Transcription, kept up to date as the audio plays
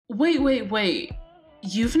Wait.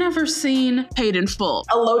 You've never seen Paid in Full?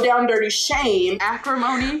 A Low Down Dirty Shame.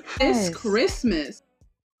 Acrimony Yes. This Christmas.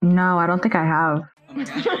 No, I don't think I have. Oh my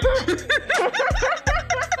God.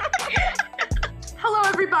 Hello,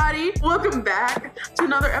 everybody. Welcome back to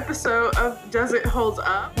another episode of Does It Hold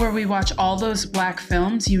Up? Where we watch all those black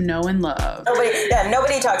films you know and love.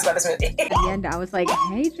 Nobody talks about this movie. At the end, I was like,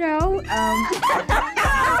 hey, Joe.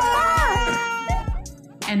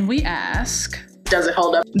 And we ask, Does it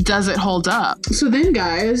hold up? does it hold up? So then,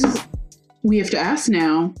 guys, we have to ask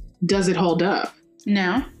now, does it hold up?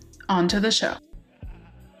 Now, on to the show.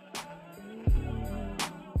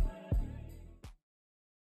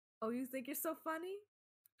 Oh, you think you're so funny?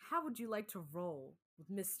 How would you like to roll with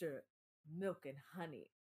Mr. Milk and Honey?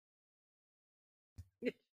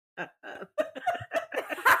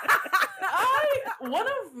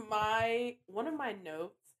 One of my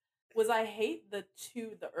notes was I hate the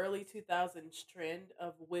early 2000s trend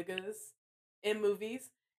of wiggas in movies,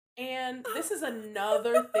 and this is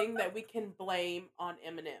another thing that we can blame on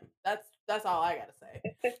Eminem. That's all I gotta say.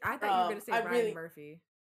 I thought you were gonna say Ryan Murphy.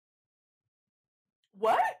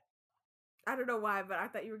 What? I don't know why, but I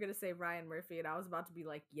thought you were gonna say Ryan Murphy, and I was about to be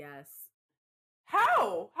like, yes.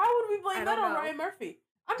 How would we blame that on Ryan Murphy?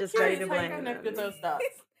 I'm Just curious ready to how you blame connected him. those dots.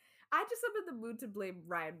 I just am in the mood to blame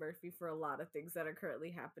Ryan Murphy for a lot of things that are currently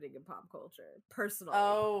happening in pop culture, personally.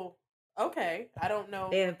 Oh, okay. I don't know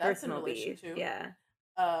They have what that's in personal relation beef. to. Yeah.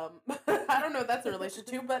 I don't know what that's in relation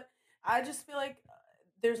to, but I just feel like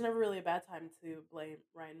there's never really a bad time to blame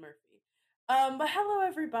Ryan Murphy. But hello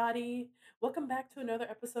everybody. Welcome back to another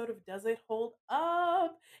episode of Does It Hold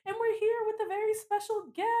Up? And we're here with a very special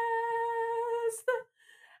guest.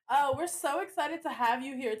 We're so excited to have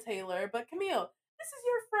you here, Taylor. But Camille, this is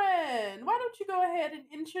your friend. Why don't you go ahead and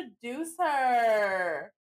introduce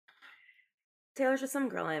her? Taylor's just some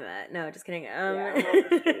girl I met. No, just kidding. Yeah.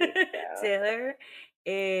 Taylor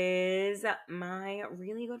is my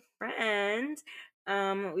really good friend.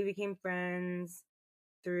 We became friends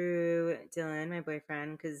through Dylan, my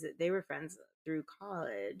boyfriend, because they were friends through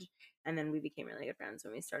college, and then we became really good friends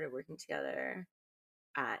when we started working together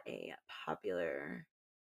at a popular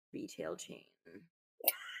retail chain.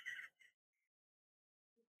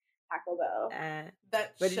 Taco Bell.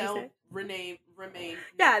 That What did you shall say? remain.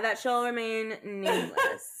 Yeah, that shall remain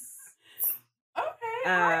nameless. Okay.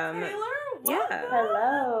 Hi, Taylor. yeah. Welcome.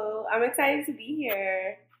 Hello. I'm excited to be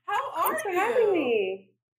here. How are Thanks for you? having me.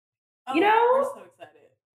 Oh, You know- we're so excited.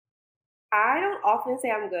 I don't often say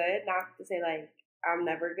I'm good, not to say like I'm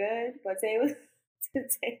never good, but today was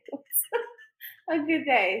a good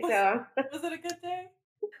day. So Was it a good day?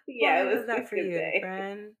 yeah, Well, it was that a for good you, day.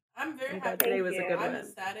 friend. I'm very I'm glad happy. today was a good I'm one.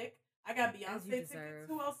 ecstatic. I got Beyonce As you tickets. deserve.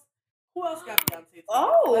 Who else got Beyonce tickets?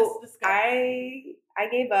 Oh, Let's discuss. I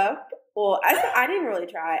gave up. Well, I didn't really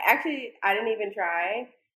try. Actually, I didn't even try.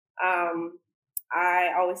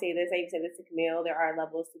 I always say this. I even say this to Camille. There are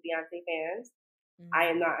levels to Beyonce fans. I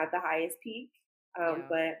am not at the highest peak, Yeah.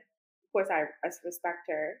 but of course I respect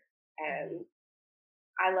her, and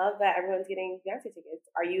I love that everyone's getting Beyonce tickets.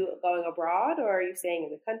 Are you going abroad or are you staying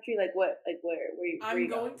in the country? Like what? Like where you? Where I'm you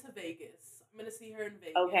going to Vegas. I'm going to see her in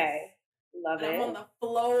Vegas. Okay, love And it. I'm on the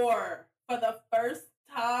floor for the first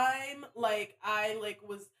time.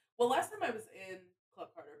 Last time I was in Club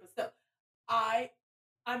Carter, but still, I'm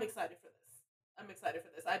excited for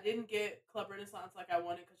this. I didn't get Club Renaissance like I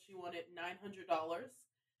wanted because she wanted $900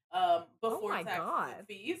 before my taxes God. and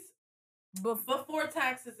fees. Before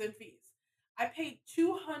taxes and fees, I paid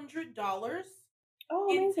 $200 Oh,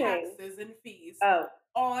 in amazing. taxes and fees Oh,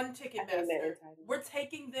 on I think that Ticketmaster. entitled. We're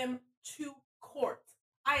taking them to court.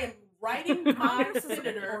 I am writing my Congress has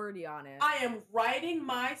senator. authority on it. I am writing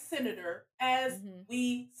my senator as Mhm.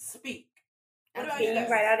 we speak. What about can you you guys?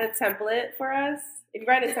 write out a template for us? If you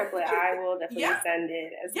write a template, I will definitely Yeah. send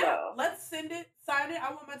it as Yeah, well. let's send it, sign it.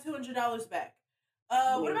 I want my $200 back.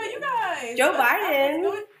 What about you guys? Joe What's Biden.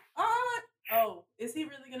 going on? Oh, is he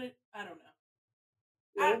really gonna? I don't know.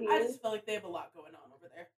 Maybe. I just feel like they have a lot going on over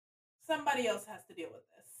there. Somebody else has to deal with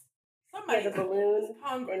this. Yeah, Somebody the has to deal with balloon this.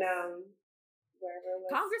 Congress. and wherever it was.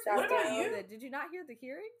 Congress shot What about down. you? Did you not hear the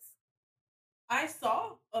hearings? I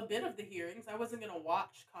saw a bit of the hearings. I wasn't gonna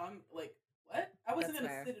watch what? I wasn't That's gonna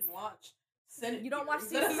fair. sit and watch Senate. You don't watch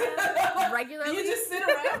hearings. CNN regularly? Do you just sit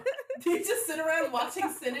around? Do you just sit around watching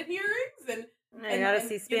Senate hearings and I gotta and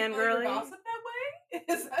C-SPAN getting all your girly. gossip that way?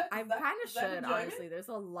 I kind of should, enjoyment? honestly. There's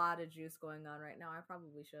a lot of juice going on right now. I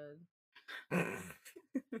probably should.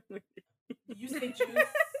 You say juice.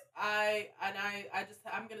 I'm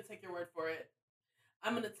gonna take your word for it.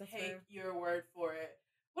 I'm gonna That's take fair. your word for it.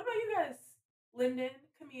 What about you guys? Lyndon,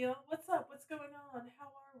 Camille, what's up? What's going on? How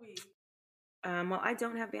are we? Well, I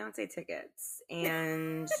don't have Beyonce tickets,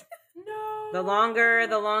 and No. the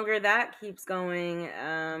longer that keeps going,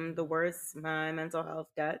 the worse my mental health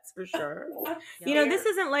gets for sure. You know, this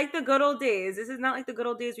isn't like the good old days. This is not like the good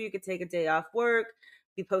old days where you could take a day off work,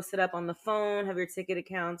 be posted up on the phone, have your ticket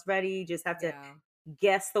accounts ready, just have to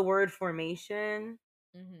guess the word formation.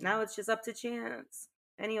 Now it's just up to chance.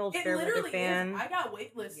 Any old It Fairweather literally fan. is. I got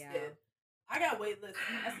waitlisted. I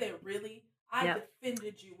said, really? I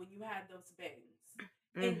defended you when you had those bangs.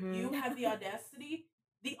 And you have the audacity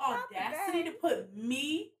to put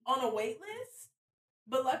me on a wait list?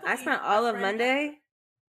 But luckily, I spent all of Monday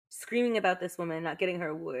screaming about this woman not getting her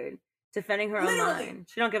award, defending her online.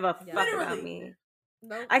 She don't give a fuck about me.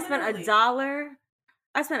 Nope. I spent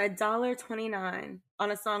 $1.29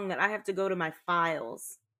 on a song that I have to go to my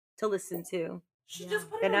files to listen to. She just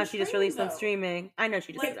put it and now on she just streaming, released on though. streaming. I know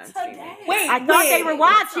she just Like put it on today. streaming. Wait, I thought they were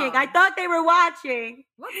watching. song? I thought they were watching.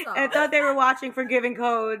 What song? I thought they were watching for giving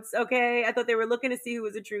codes. Okay, I thought they were looking to see who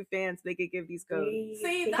was a true fan so they could give these codes.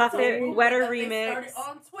 See, Puff that's a It, movement Wetter that they remix. started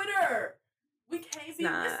on Twitter. We can't be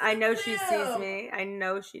Nah, listening I know to she them. sees me. I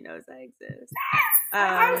know she knows I exist.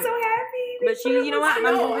 I'm so happy. But she, you know what? I I'm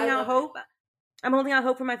know, holding I out love hope. I'm holding out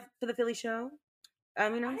hope for the Philly show.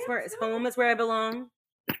 You know, I it's am where it's too. home. It's where I belong.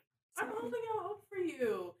 I'm holding out hope for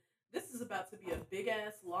you. This is about to be a big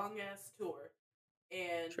ass, long ass tour,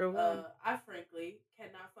 and Sure will. I frankly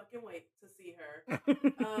cannot fucking wait to see her.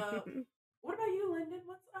 What about you, Lyndon?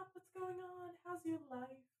 What's up? What's going on? How's your life?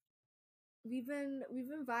 We've been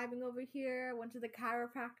vibing over here. Went to the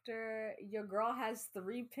chiropractor. Your girl has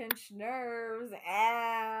 3 pinched nerves.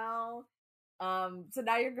 Ow. So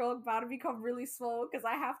now your girl about to become really swole because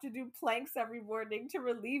I have to do planks every morning to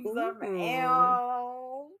relieve them. Ooh.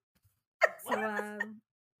 Ow. What?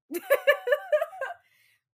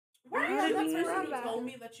 Were Yeah, you that's the person where who I'm told at.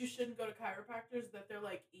 me that you shouldn't go to chiropractors, that they're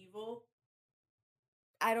like evil?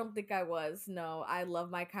 I don't think I was. No, I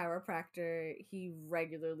love my chiropractor. He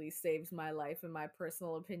regularly saves my life, in my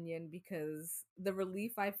personal opinion, because the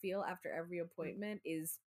relief I feel after every appointment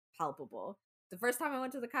is palpable. The first time I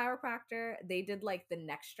went to the chiropractor, they did like the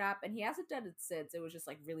neck strap, and he hasn't done it since. It was just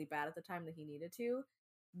like really bad at the time that he needed to.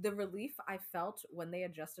 The relief I felt when they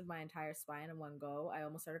adjusted my entire spine in one go, I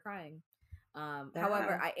almost started crying.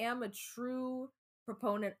 However, I am a true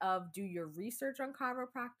proponent of do your research on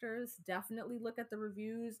chiropractors, definitely look at the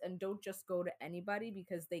reviews, and don't just go to anybody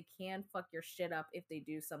because they can fuck your shit up if they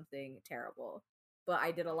do something terrible. But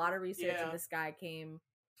I did a lot of research and this guy came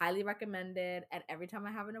highly recommended, and every time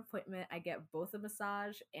I have an appointment I get both a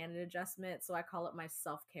massage and an adjustment, so I call it my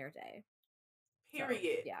self-care day.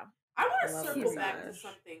 Period. So, yeah. I want to love circle back to massage.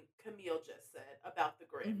 something Camille just said about the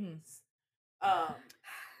Grammys. I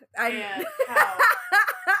And how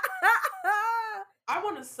I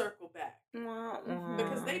want to circle back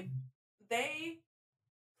because they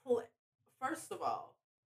play. First of all,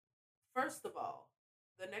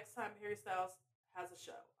 the next time Harry Styles has a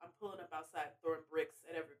show, I'm pulling up outside throwing bricks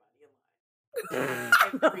at everybody in line.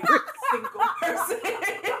 Every single person.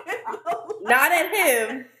 Not at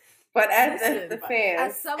him, but at Listen, the fans.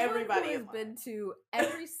 As someone Everybody who has in line. been to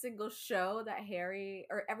every single show that Harry,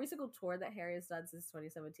 or every single tour that Harry has done since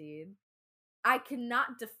 2017, I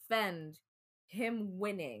cannot defend him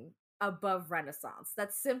winning above Renaissance.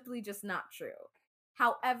 That's simply just not true.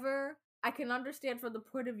 However, I can understand from the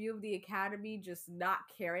point of view of the Academy just not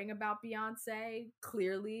caring about Beyonce,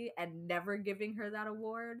 clearly, and never giving her that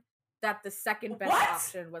award, that the second best What?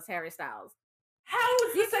 option was Harry Styles. How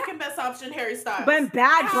is the second best option Harry Styles? When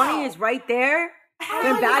Bad How? Bunny is right there, How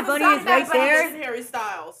when is Bad the Bunny second is right best there- option Harry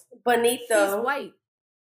Styles. Bonito. He's white.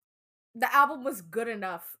 The album was good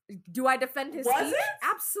enough. Do I defend his Was speech? it?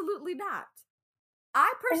 Absolutely not.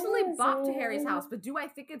 I personally Was bopped to Harry's it? house, but do I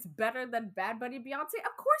think it's better than Bad Bunny Beyonce?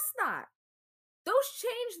 Of course not. Those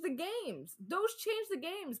change the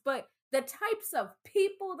games. But the types of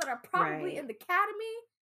people that are probably Right. in the Academy,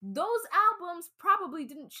 those albums probably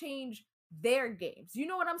didn't change their games. You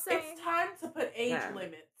know what I'm saying? It's time to put age Yeah.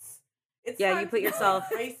 limits. It's Yeah, time you put to yourself-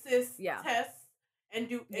 do, like, racist Yeah. tests and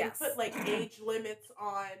Yes. put like age limits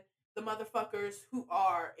on the motherfuckers who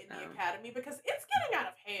are in the Oh. Academy because it's getting out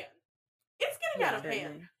of hand. It's getting out of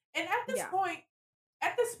hand. And at this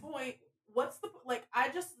point, what's the like? I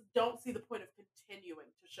just don't see the point of continuing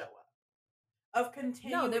to show up. Of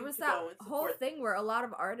continuing. No, there was to that go and whole support thing this. where a lot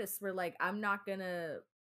of artists were like, I'm not gonna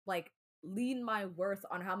like lean my worth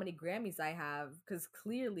on how many Grammys I have, because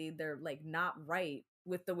clearly they're like not right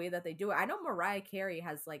with the way that they do it. I know Mariah Carey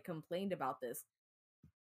has like complained about this,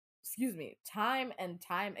 excuse me, time and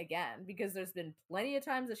time again, because there's been plenty of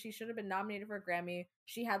times that she should have been nominated for a Grammy.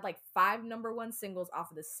 She had like 5 #1 singles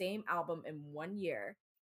off of the same album in 1 year.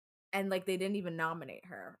 and like they didn't even nominate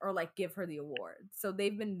her or like give her the award. So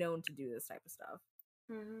they've been known to do this type of stuff.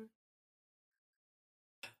 Mm-hmm.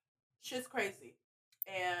 Shit's crazy,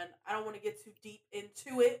 and I don't want to get too deep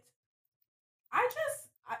into it.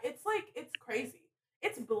 It's crazy.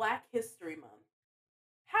 It's Black History Month.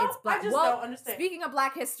 How? It's Black. I just well, don't understand. Speaking of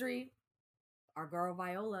Black history, our girl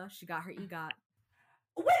Viola, she got her EGOT.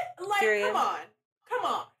 What? Like, Period. come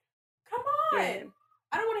on. Period.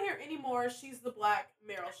 I don't want to hear any more. She's the Black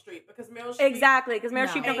Meryl Streep because Meryl Streep Exactly, because Meryl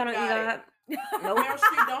No. Streep don't got no Ain't got EGOT. Nope. Meryl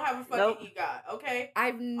Streep don't have a fucking Nope. EGOT. Okay.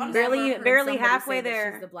 I've Barely- never heard barely somebody halfway say that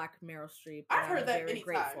there. She's the Black Meryl Streep. I've and heard I'm that very many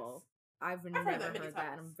grateful. times. I've never heard that many heard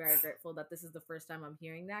that, and I'm times. very grateful that this is the first time I'm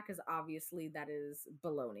hearing that because obviously that is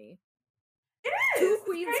baloney. It is. Two It's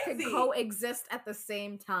queens can crazy. coexist at the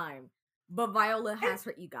same time, but Viola has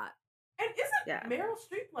her EGOT. And isn't Yeah. Meryl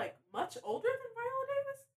Streep like much older than Viola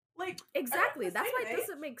Davis? Like Exactly. the That's same why it age?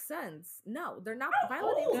 doesn't make sense. No, they're not. How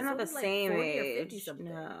Viola old? Davis They're is not the only, like, same 40 or 50 age. something.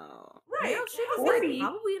 No. Right. Meryl Streep How is old- like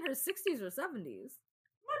probably in her 60s or 70s.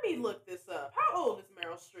 Let me look this up. How old is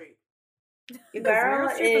Meryl Streep? Because Girl Meryl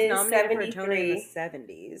Streep was is nominated for a Tony in the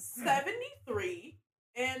 73. 70s. 73.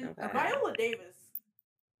 And Okay. Viola Davis.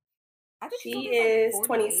 I think she's She only, like, is 48.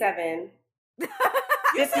 27. You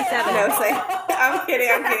 57. said- No, it's like, I'm kidding.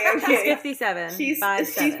 She's 57. She's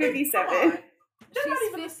 57. 57. Come on. They're not She's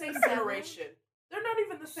even the same 57? generation. They're not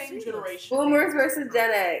even the same She looks generation. Boomers versus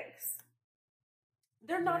Gen X.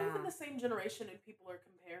 They're not Yeah. even the same generation, and people are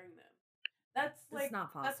comparing them. That's like It's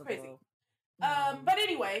not possible. that's crazy. No. But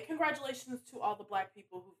anyway, congratulations to all the Black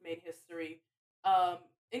people who've made history,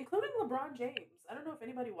 including LeBron James. I don't know if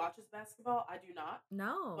anybody watches basketball. I do not.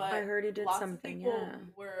 No. But I heard he did lots something, of people yeah.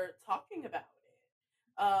 were talking about it,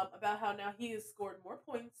 about how now he has scored more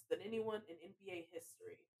points than anyone in NBA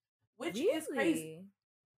history, which is crazy. Really?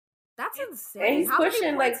 That's It's- insane. And he's How many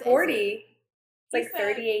pushing like points is it? 40. It's He like said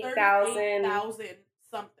 38,000, 38,000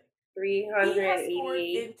 something. He has scored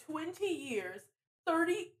 388. in 20 years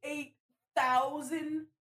 38,000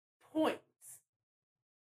 points.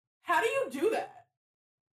 How do you do that?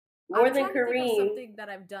 More I'm than trying to think of Kareem. something that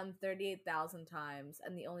I've done 38,000 times,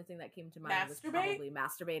 and the only thing that came to mind was Masturbate? probably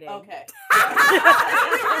masturbating. Okay. We were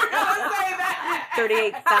gonna say that.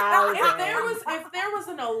 38,000. If there was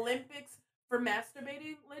an Olympics for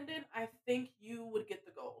masturbating, Lyndon, I think you would get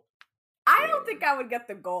the gold. I don't think I would get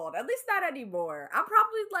the gold. At least not anymore. I'm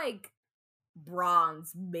probably like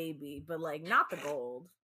bronze, maybe, but like not the gold.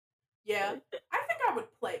 Yeah, I think I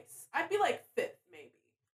would place. I'd be like fifth, maybe.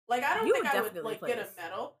 Like I don't You think would I would definitely like get a place.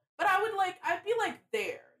 medal, but I'd be like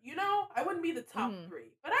there. You know, I wouldn't be the top Mhm.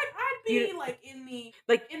 three, but I'd be You- like in the.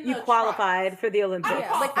 Like, in you the qualified trials. for the I Olympics.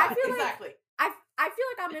 Yeah, like, I qualified, feel like- exactly. I feel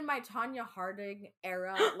like I'm in my Tanya Harding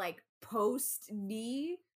era, like post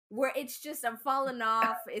knee, where it's just I'm falling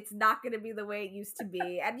off. It's not gonna be the way it used to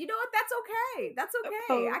be, and you know what? That's okay. That's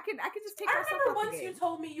okay. I can just take I myself remember out the once you game.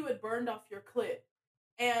 told me you had burned off your clit,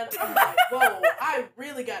 and I'm like, whoa, I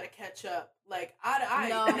really got to catch up. Like I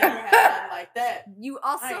No. ain't never had nothing like that. You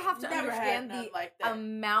also I ain't have to never had understand nothing the like that.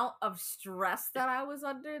 amount of stress that I was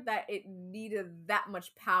under that it needed that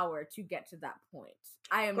much power to get to that point.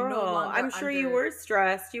 I am no Girl, longer I'm sure you under- were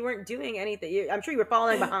stressed. You weren't doing anything. I'm sure you were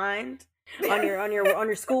falling behind on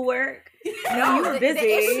your schoolwork. No, you were the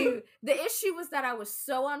busy. issue was that I was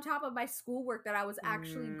so on top of my schoolwork that I was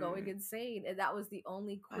actually going Mm. insane, and that was the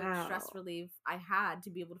only quick stress Wow. relief I had to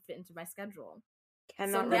be able to fit into my schedule.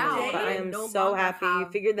 Cannot now relate, but I I am no so longer happy you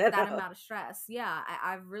have figured that That out. amount of stress, yeah,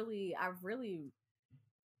 I've really,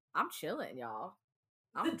 I'm chilling, y'all.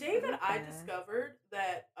 The I'm day that I okay. discovered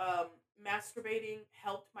that masturbating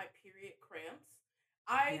helped my period cramps,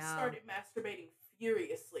 I Yeah. started masturbating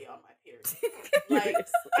furiously on my period. Like,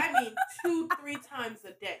 I mean, 2-3 times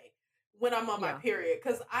a day when I'm on my Yeah. period,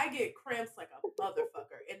 because I get cramps like a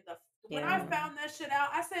motherfucker. And when I Yeah. found that shit out,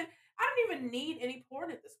 I said, I don't even need any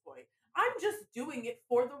porn at this point. I'm just doing it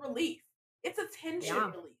for the relief. It's a tension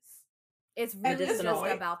Yeah. release. It's At really this just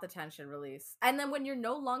point- about the tension release. And then when you're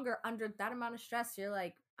no longer under that amount of stress, you're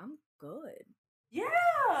like, I'm good.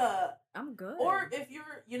 Yeah. I'm good. Or if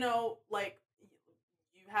you're, like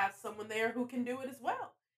you have someone there who can do it as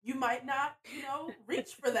well. You might not,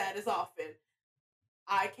 reach for that as often.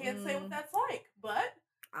 I can't say what that's like, but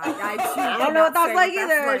I too I don't know what cannot that's say like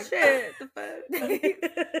either. that's Shit. The fuck?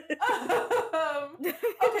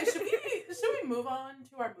 okay, should we move on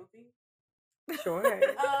to our movie? Sure.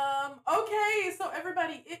 Okay, so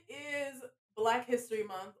everybody, it is Black History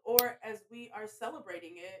Month, or as we are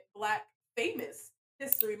celebrating it, Black Famous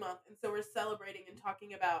History Month. And so we're celebrating and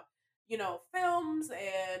talking about, films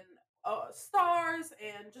and stars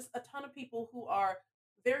and just a ton of people who are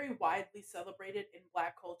very widely celebrated in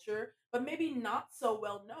Black culture, but maybe not so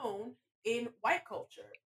well known in white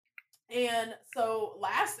culture. And so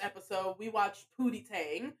last episode we watched Pootie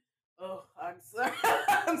Tang. Oh, I'm sorry.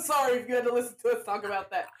 I'm sorry if you had to listen to us talk about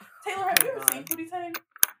that. Taylor, have you ever seen Pootie Tang?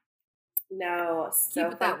 No. So it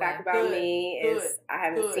fun that fact way. about Good, me good, is I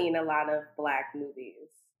haven't good. seen a lot of Black movies.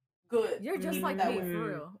 Good. You're just Keep like that me, way. for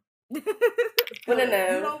real. But Good.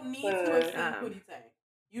 no, You don't need to have seen Pootie Tang.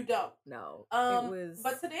 You don't. No, it was.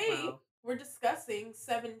 But today wow. we're discussing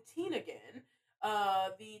 17 again.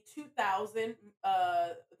 The 2000,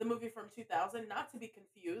 the movie from 2000, not to be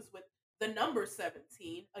confused with the number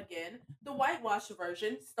 17 again, the whitewash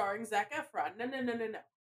version starring Zac Efron. No.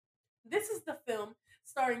 This is the film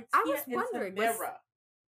starring I Tia was and wondering, Tamera.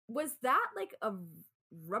 was that like a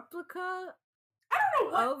replica? I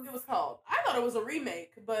don't know what of- it was called. I thought it was a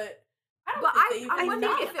remake, but I don't But think they even I'm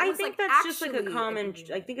wondering acknowledged if it I was, think like, that's just like a actually a common. I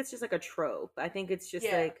remake. think it's just like a trope. I think it's just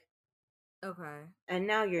Yeah. like, Okay. and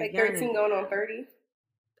now you're like young 13 and- going on 30.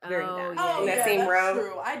 Very Oh, nice. Oh In yeah, that same that's realm.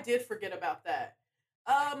 true. I did forget about that.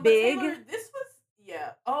 But Big. Taylor, this was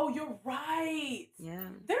Oh, you're right. Yeah.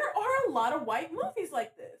 There are a lot of white movies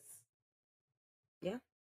like this.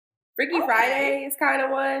 Freaky Okay. Friday is kind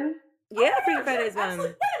of one. Yeah, Oh, Freaky yeah, Friday is actually,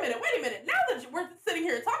 one. wait a minute. Now that we're sitting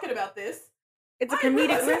here talking about this, It's a I didn't comedic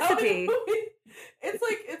realize how this recipe. movie- It's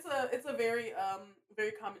like it's a very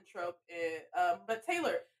very common trope. But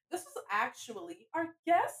Taylor, this was actually our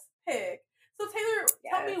guest pick. So Taylor,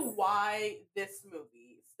 tell me Yes. why this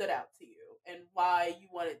movie stood out to you and why you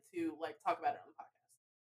wanted to like talk about it on the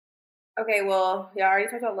podcast. Okay, well, y'all already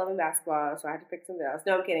talked about Love and Basketball, so I had to pick something else.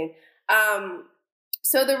 No, I'm kidding.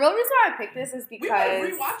 So the real reason why I picked this is We would because have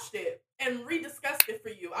rewatched it and rediscussed it for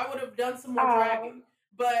you. I would have done some more Oh. dragging,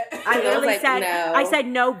 but I I was literally like, said, no. I said,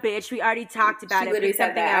 no, bitch. We already talked about she it. literally Pick said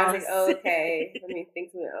something that. else. I was like, oh, okay, let me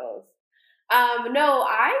think something else. No,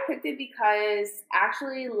 I picked it because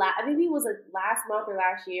actually, maybe it was last month or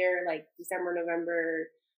last year, like December, November.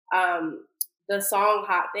 The song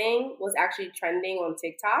 "Hot Thing" was actually trending on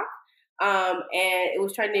TikTok, and it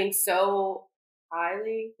was trending so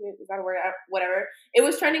highly. Is that a word? Whatever. It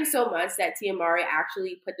was trending so much that Tia Mowry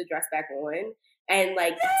actually put the dress back on and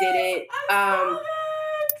like did it.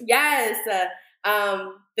 Yes.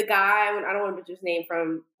 The guy, I don't want to butcher his name,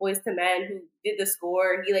 from Boyz II Men, who did the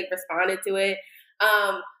score, he like responded to it.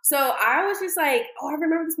 So I was just like, oh, I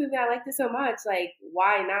remember this movie. I liked it so much. Like,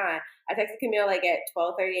 why not? I texted Camille like at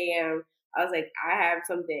 12:30 a.m. I was like, I have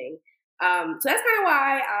something. So that's kind of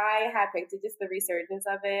why I had picked it, just the resurgence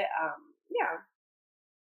of it. Yeah.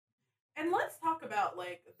 And let's talk about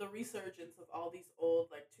like the resurgence of all these old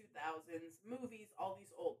like 2000s movies, all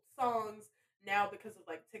these old songs now because of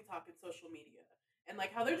like TikTok and social media, and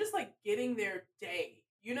like how they're just like getting their day,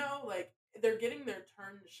 you know, like they're getting their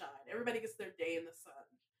turn to shine. Everybody gets their day in the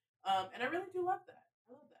sun, and I really do love that.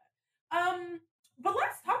 I love that. But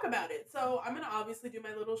let's talk about it. So I'm gonna obviously do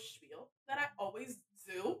my little spiel that I always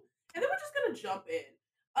do, and then we're just gonna jump in.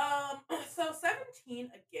 So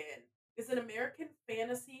 17 again is an American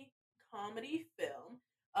fantasy comedy film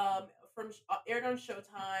aired on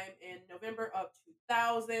Showtime in November of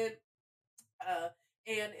 2000,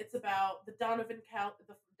 and it's about the Donovan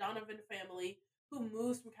family who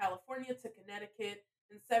moves from California to Connecticut,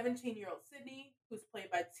 and 17-year-old Sydney, who's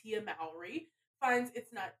played by Tia Mowry, finds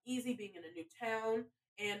it's not easy being in a new town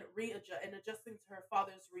and adjusting to her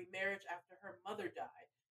father's remarriage after her mother died.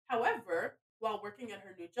 However, while working at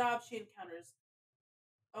her new job, she encounters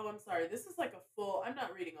I'm sorry. This is like a full. I'm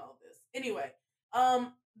not reading all of this. Anyway,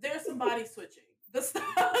 there's some body switching.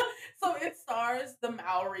 So it stars the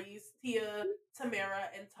Mowrys, Tia, Tamera,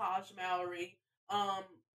 and Taj Mowry.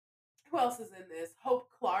 Who else is in this? Hope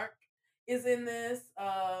Clark is in this.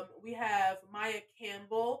 We have Maya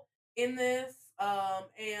Campbell in this.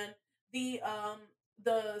 And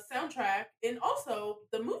the soundtrack and also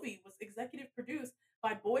the movie was executive produced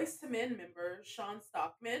by Boyz II Men member Sean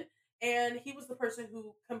Stockman. And he was the person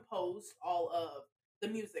who composed all of the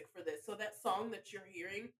music for this. So that song that you're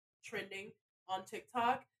hearing trending on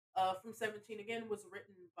TikTok from 17 again was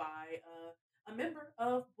written by a member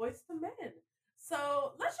of Boyz II Men.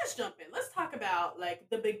 So let's just jump in. Let's talk about like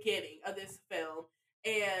the beginning of this film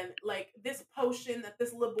and like this potion that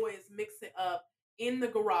this little boy is mixing up in the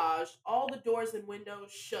garage. All the doors and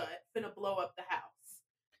windows shut, finna blow up the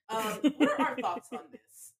house. What are our thoughts on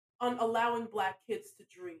this? On allowing Black kids to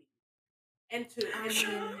dream? And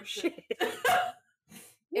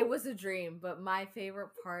it was a dream, but my favorite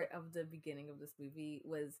part of the beginning of this movie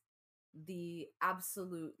was the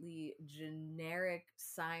absolutely generic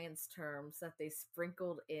science terms that they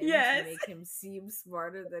sprinkled in to make him seem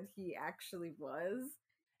smarter than he actually was.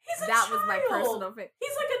 That was my personal favorite.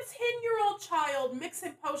 He's like a 10-year-old child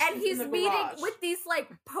mixing potions and he's in the meeting garage. with these like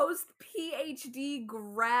post PhD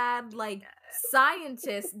grad like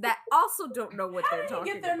scientists that also don't know what they're talking about. How did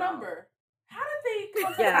he get their number? How did they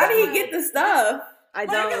contact How did he get the stuff? I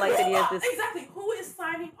don't like that he has this. Exactly. Who is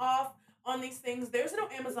signing off on these things? There's no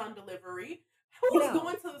Amazon delivery. Who's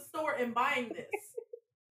going to the store and buying this?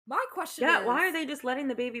 My question Yeah, is, why are they just letting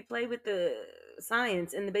the baby play with the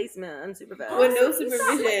science in the basement unsupervised? With no He's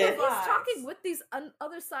supervision. talking with these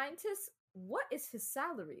other scientists. What is his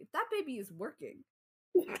salary? That baby is working.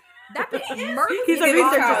 That baby, Murphy He's a is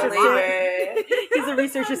research on assistant. live. He's a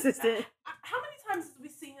research assistant. How many times did we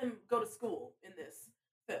see him go to school in this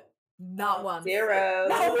film? Not once. 0.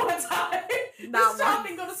 Not one time. Not This child once.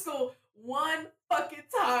 didn't go to school one fucking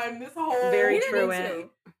time this whole Very He true, didn't Ann. need to.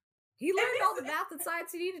 He learned all the math and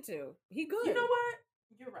science he needed to. He good. You know what?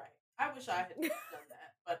 You're right. I wish I had done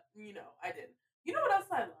that, but I didn't. You know what else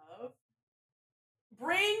I love?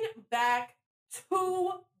 Bring back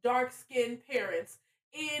 2 dark-skinned parents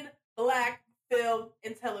in Black film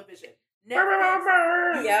and television.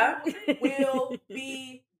 Netflix, Yeah. will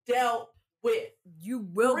be dealt with. You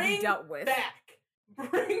will Bring be dealt with.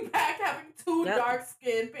 Bring back having 2 Yep.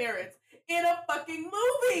 dark-skinned parents in a fucking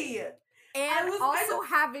movie. And also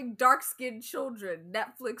having dark-skinned children.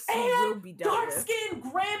 Netflix will be dealt with. Dark-skinned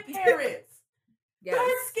grandparents. Yes.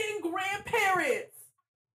 Dark-skinned grandparents.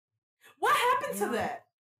 What happened to that?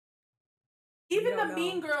 Even the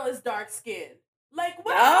mean girl is dark-skinned. Like,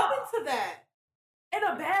 what happened to that? And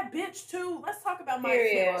a bad bitch, too. Let's talk about Maya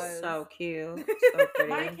Campbell. So cute. So pretty.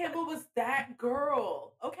 Maya Campbell was that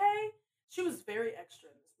girl, okay? She was very extra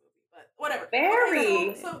in this movie, but whatever.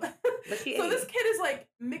 Very. Okay, so But this kid is like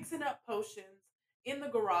mixing up potions in the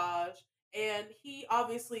garage, and he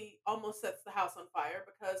obviously almost sets the house on fire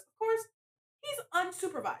because, of course, he's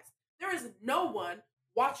unsupervised. There is no one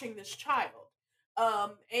watching this child.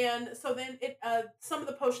 And so then some of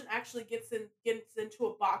the potion actually gets into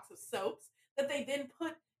a box of soaps that they then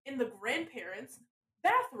put in the grandparents'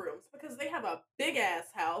 bathrooms because they have a big ass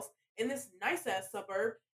house in this nice ass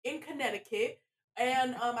suburb in Connecticut.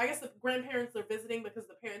 And I guess the grandparents are visiting because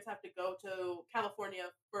the parents have to go to California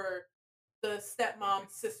for the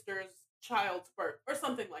stepmom's sister's child's birth or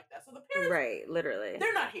something like that. So the parents, right, literally,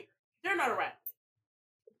 they're not here. They're not around.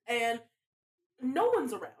 And no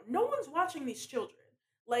one's around. No one's watching these children.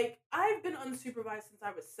 Like, I've been unsupervised since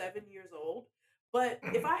I was 7 years old. But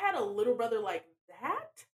if I had a little brother like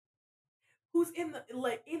that, who's in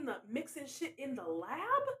the mixing shit in the lab,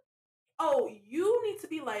 oh, you need to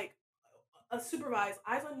be like a supervised,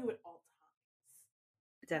 eyes on you at all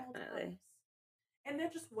times. definitely. All times. And there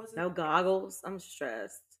just wasn't No goggles. I'm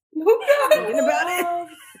stressed. No Thinking about it.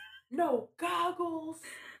 gloves, no goggles.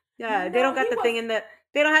 Yeah, No, they don't got he the thing in the.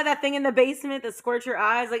 They don't have that thing in the basement that squirts your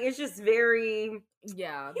eyes. Like, it's just very.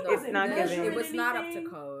 Yeah, He no, wasn't not giving. it was not up to anything.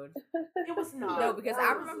 code. It was not. No, because It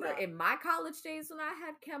I was remember not. in my college days when I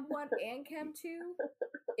had Chem 1 and Chem 2,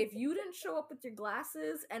 if you didn't show up with your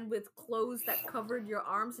glasses and with clothes that covered your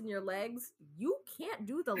arms and your legs, you can't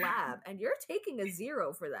do the lab, and you're taking a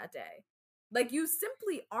 0 for that day. Like, you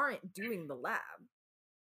simply aren't doing the lab.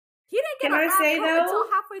 He didn't get Can a I lab say, coat though? until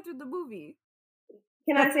halfway through the movie.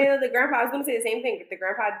 Can I say that the grandpa, I was going to say the same thing. The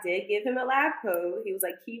grandpa did give him a lab coat. He was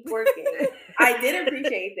like, keep working. I did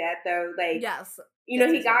appreciate that, though. Like, Yes. he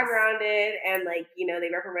got Yes. grounded and, like, they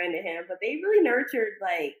reprimanded him. But they really nurtured,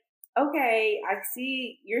 like, okay, I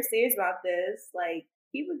see you're serious about this. Like,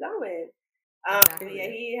 keep it going. Exactly. But yeah,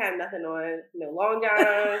 he had nothing on. No long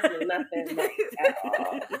johns, no nothing like, at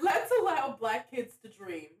all. Let's allow Black kids to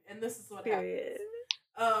dream, and this is what Period.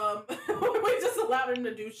 happens. We just allowed him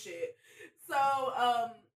to do shit. So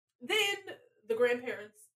then the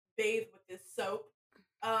grandparents bathe with this soap.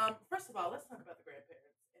 First of all, let's talk about the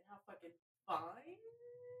grandparents and how fucking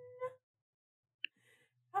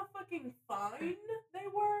fine they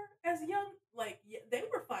were as young. Like, yeah, they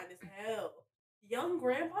were fine as hell. Young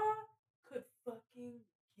grandpa could fucking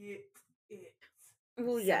get it.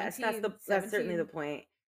 Well, yes, that's 17. certainly the point.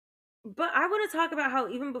 But I want to talk about how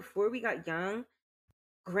even before we got young,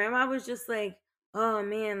 grandma was just like, oh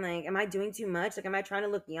man, like, am I doing too much? Like, am I trying to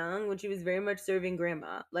look young? When she was very much serving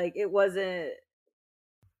grandma. Like, it wasn't.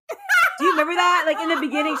 Do you remember that? Like, in the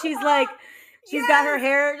beginning, she's like, she's got her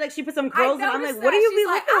hair, like, she put some curls and I'm like, what do you be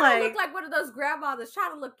looking I like? don't look like one of those grandmothers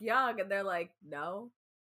trying to look young, and they're like, no.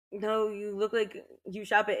 No, you look like you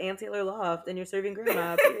shop at Ann Taylor Loft and you're serving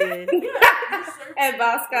grandma, period. Yeah, And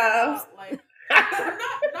Boscov's. Like,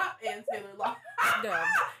 not Ann Taylor Loft. No.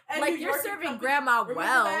 And Like, New you're York serving Company. grandma Remember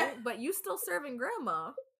well, that? but you still serving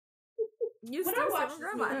grandma. You when still I say watched my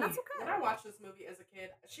grandma, this and movie, that's okay. when I watched this movie as a kid,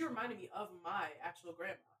 she reminded me of my actual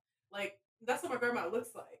grandma. Like, that's what my grandma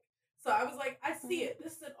looks like. So I was like, I see it.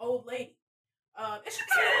 This is an old lady. And she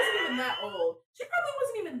probably wasn't even that old. She probably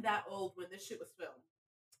wasn't even that old when this shit was filmed.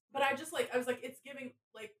 But I was like, it's giving,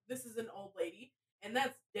 like, this is an old lady. And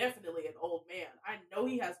that's definitely an old man. I know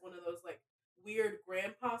he has one of those, like, weird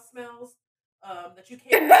grandpa smells that you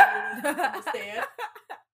can't really understand.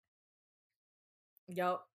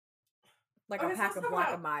 Yup. Like Okay, a so pack let's of talk Black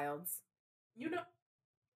about- and Milds. You know,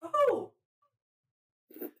 oh,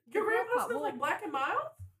 your grandpa grandpa- smells like Black and Mild?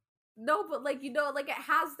 No, but like like it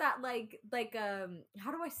has that like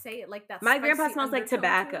how do I say it, like that. My grandpa spicy smells like undertone to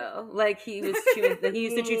it. tobacco. Like he was chewing. He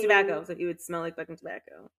used to chew tobacco, so he would smell like fucking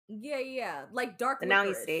tobacco. Yeah, like dark. And now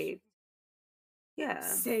he's licorice. saved. Yeah,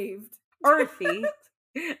 Saved. earthy,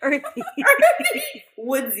 earthy,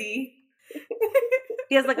 Woodsy.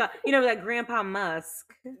 He has like a like grandpa musk.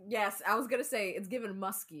 Yes, I was gonna say it's given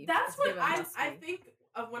musky. That's It's what given I musky. think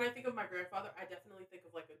of when I think of my grandfather. I definitely think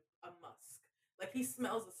of like a musk. Like he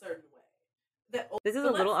smells a certain way. This is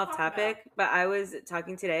a little off topic, but I was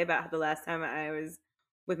talking today about the last time I was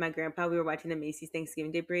with my grandpa. We were watching the Macy's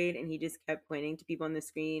Thanksgiving Day Parade, and he just kept pointing to people on the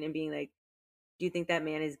screen and being like, "Do you think that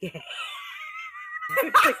man is gay?"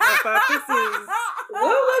 Like, Grandpa, this is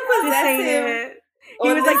What this ain't possessive? it.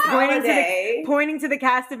 He was like holiday? pointing to the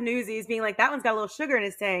cast of Newsies, being like, "That one's got a little sugar in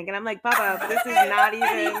his tank," and I'm like, "Papa, this is not And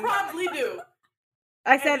he even." probably do.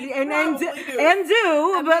 I said, he and probably do, do. and do,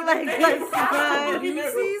 I but mean, like, the let's thing not.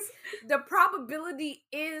 is, Newsies, the probability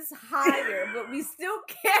is higher, but we still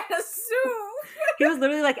can't assume. He was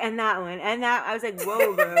literally like, and that one, and that. I was like,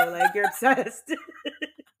 whoa, bro, like you're obsessed.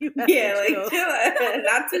 You have Yeah, to like chill. chill.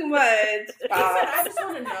 Not too much. Listen, I just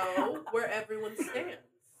want to know where everyone stands.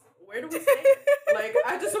 Where do we stand? Like,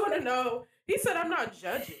 I just want to know. He said, "I'm not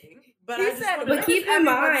judging," but He I just said, want to but know. keep in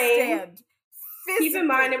everyone mind- stand. Keep in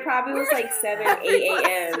mind, it probably was like 7, 8 Everyone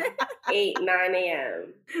a.m., stand. 8, 9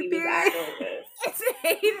 a.m. He was acting with this. It's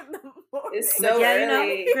 8 in the morning. It's But so yeah,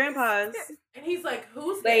 early. grandpas. And he's like,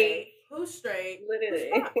 "Who's Like, gay? Who's straight? Who's Literally.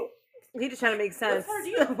 not? He just trying to make sense What's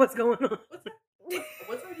her deal? of what's going on.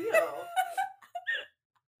 What's our deal?"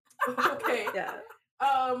 Okay. Yeah.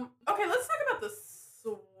 Okay, let's talk about the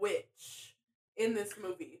switch in this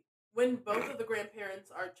movie when both of the grandparents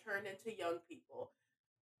are turned into young people.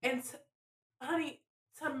 And honey,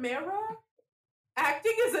 Tamara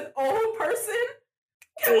acting as an old person?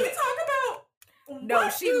 Can we talk about No,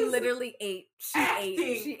 what she is literally ate. She acting,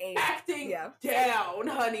 ate. She ate. acting Yeah. down,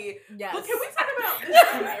 honey. Yes. Look, can we talk about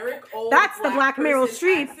this generic old That's the Black Meryl person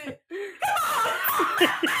Streep. accent?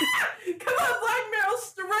 Come on, Black Meryl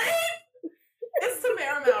Streep. It's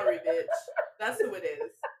Tamara Mallory, bitch. That's who it is.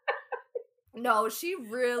 No, she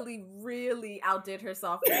really, really outdid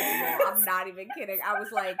herself in this role. I'm not even kidding. I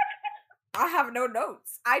was like, I have no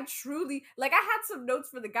notes. I truly, like, I had some notes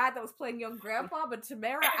for the guy that was playing young grandpa, but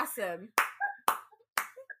Tamara, I said,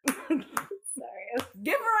 Sorry.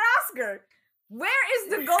 give her an Oscar. Where is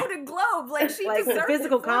the Golden Globe? Like, she Like the deserved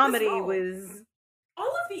physical it for this comedy role. was. All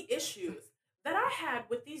of the issues that I had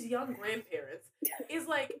with these young grandparents is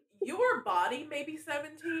like your body may be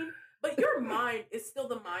 17, but your mind is still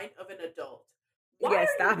the mind of an adult. Why Yeah, are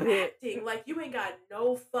stop you it. acting like you ain't got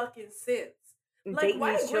no fucking sense? Like, Dating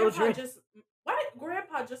why these did grandpa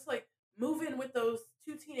children. just like move in with those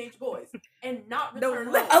 2 teenage boys and not No,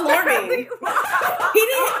 return li- home? Alarming. He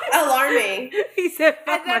didn't. Alarming. He said, "Fuck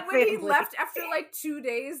And then my when he family." left after like 2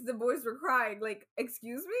 days, the boys were crying. Like,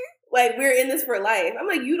 excuse me? Like, we're in this for life. I'm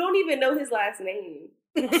like, you don't even know his last name.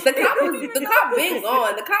 The cop been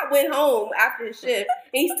gone. The cop went home after his shift,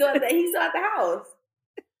 and he's still at the house.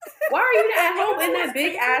 Why are you not at home in that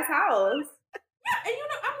big ass house? Yeah, and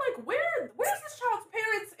I'm like, where's this child's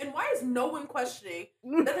parents, and why is no one questioning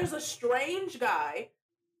that there's a strange guy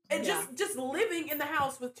and Yeah. just living in the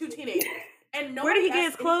house with 2 teenagers, and Where did he get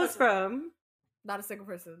his asks any clothes questions? from? Not a single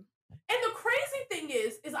person. And the crazy thing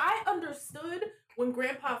is I understood when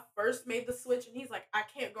Grandpa first made the switch, and he's like, I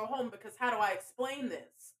can't go home because how do I explain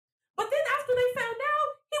this? But then after they found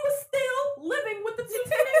out, he was still living with the 2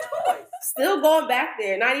 teenage boys. Still going back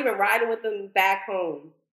there, not even riding with them back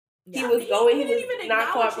home. He was going. He didn't was even not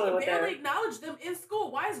acknowledge. cooperating with He barely them. acknowledged them in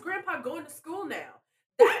school. Why is Grandpa going to school now?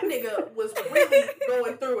 That nigga was really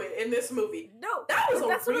going through it in this movie. No, That was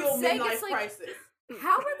that's a what real I'm saying. midlife It's like, crisis.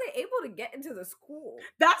 how were they able to get into the school?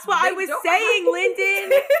 That's what I They was don't saying, have-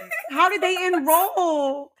 Lyndon. How did they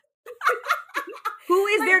enroll? Who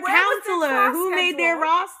is Like, their where was their counselor? class Who made their schedule?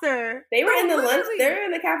 roster? They were No, in the lunch. literally. They were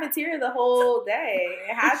in the cafeteria the whole day.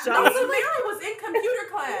 It had to No, be. Samira was in computer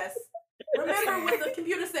class. Remember when the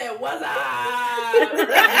computer said, "What's up?"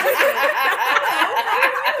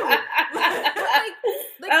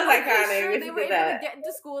 get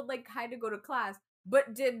into school and like kind of go to class.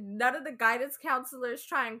 But did none of the guidance counselors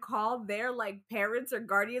try and call their like parents or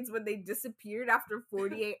guardians when they disappeared after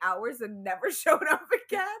 48 hours and never showed up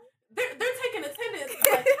again? They're taking attendance.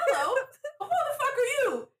 Like, hello, who the fuck are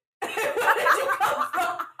you? Where did you come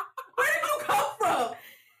from? Where did you come from?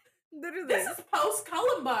 Literally. This is post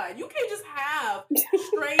Columbine. You can't just have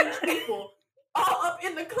strange people all up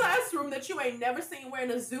in the classroom that you ain't never seen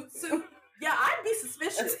wearing a zoot suit. Yeah, I'd be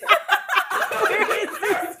suspicious. Fucking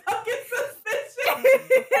suspicious.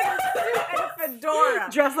 And a fedora.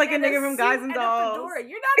 Dressed like a nigga from Guys and Dolls. Fedora.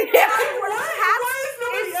 You're not even wearing hats Why is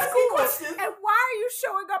nobody in asking school. questions? And why are you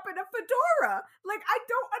showing up in a fedora? Like, I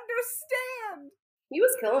don't understand. He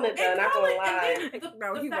was killing it though, not gonna lie.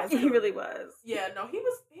 No, he fact wasn't. He really was. Yeah, no, he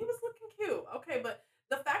was looking cute. Okay, but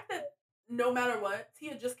the fact that no matter what,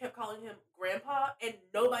 Tia just kept calling him grandpa and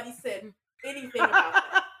nobody said anything about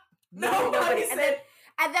that. Nobody said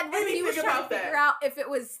And then when he was anything trying to about figure that. out if it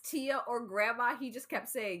was Tia or Grandma, he just kept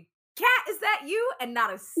saying, "Cat, is that you?" And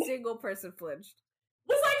not a single person flinched.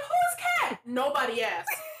 Was like, who's Cat? Nobody asked.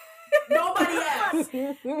 Nobody asked.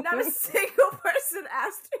 Not a single person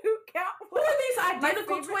asked who Cat Who was. are these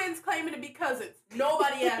identical favorite- twins claiming to be cousins?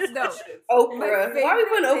 Nobody asked No. questions. Oprah. My Why are we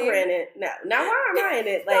putting favorite Oprah in it? No. Now why am I in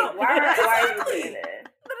it? Like, No, why are you exactly. in it?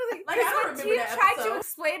 Literally, Like, I because don't when remember Tia that tried to episode.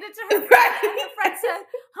 explain it to her friend, and her friend said,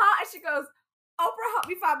 "Huh?" And she goes, "Oprah helped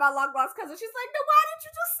me find my long lost cousin." She's like, "No, why didn't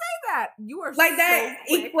you just say that? You are Like so that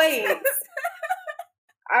quick." equates.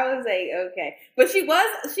 I was like, okay. But she was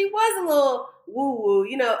a little woo-woo,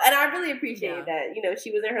 you know, and I really appreciated that. You know, she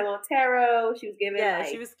was in her little tarot. She was giving Yeah, like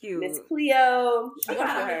she was cute. Miss Cleo. She I got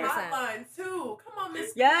fuck a with her. 100%. hotline too. Come on,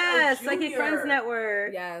 Miss. Yes, Cleo Psychic Jr. Friends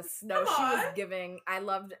Network. Yes, no, Come she was on. giving. I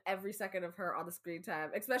loved every second of her on the screen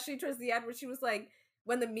time, especially towards the end where she was like,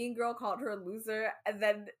 when the mean girl called her a loser, and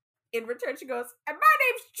then in return she goes, "And my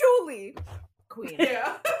name's Julie." Queen.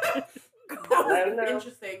 Yeah. That Let 'em was know.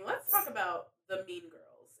 interesting. Let's talk about the mean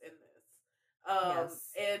girls in this.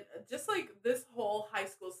 Yes. And just like this whole high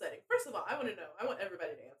school setting. First of all, I want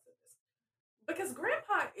everybody to answer this. Because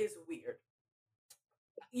Grandpa is weird.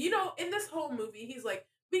 You know, in this whole movie, he's like,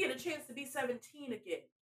 we get a chance to be 17 again.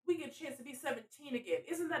 We get a chance to be 17 again.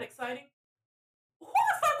 Isn't that exciting? Who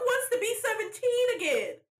the fuck wants to be 17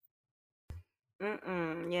 again?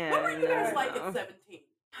 Yeah. What were you guys no. like at 17?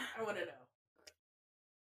 I want to know.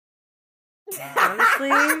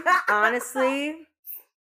 Honestly,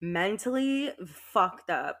 mentally fucked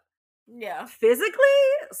up. Yeah. Physically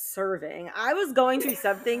serving. I was going through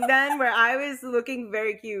something then where I was looking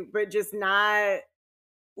very cute, but just not.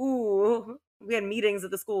 Ooh, we had meetings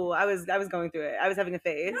at the school. I was going through it. I was having a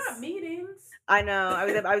phase. Not meetings. I know. I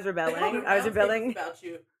was They rebelling. hold I was roundtables rebelling. about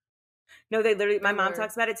you. No, they literally. My They mom were.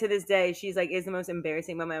 talks about it to this day. She's like, "It's the most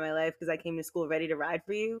embarrassing moment of my life because I came to school ready to ride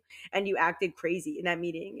for you, and you acted crazy in that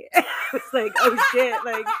meeting." I was like, "Oh shit!"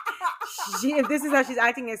 Like, if this is how she's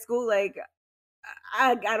acting at school, like,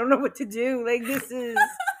 I don't know what to do. Like, this is.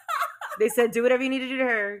 They said, "Do whatever you need to do to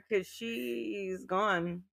her because she's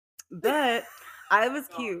gone." But I was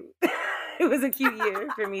cute. It was a cute year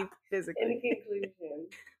for me In physically. conclusion.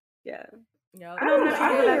 Yeah. Yep. I don't, never I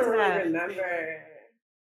go don't back to really that. remember.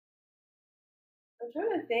 I'm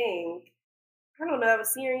trying to think. I don't know. I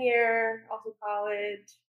was senior year, also college.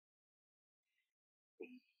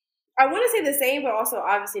 I want to say the same, but also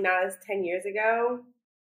obviously not as 10 years ago.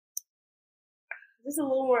 Just a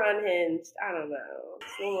little more unhinged. I don't know.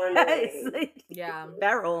 Just a little more It's annoying. like Yeah.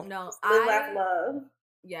 barrel. No, Live, laugh, love.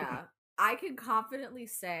 Yeah, I can confidently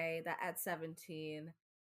say that at 17,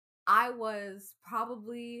 I was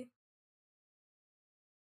probably,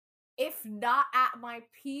 if not at my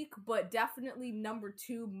peak, but definitely number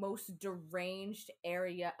 2 most deranged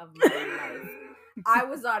area of my life. I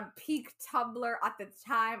was on peak Tumblr at the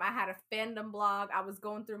time. I had a fandom blog. I was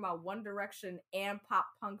going through my One Direction and pop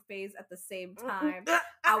punk phase at the same time.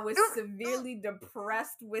 I was severely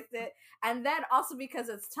depressed with it. And then also because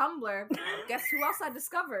it's Tumblr, guess who else I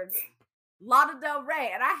discovered? Lana Del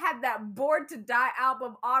Rey. And I had that Born to Die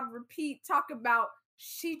album on repeat, talking about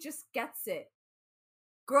she just gets it.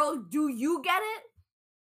 Girl, do you get it?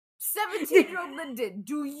 17-year-old Lyndon,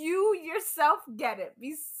 do you yourself get it?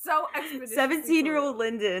 Be so expeditious. 17-year-old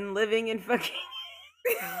Lyndon living in fucking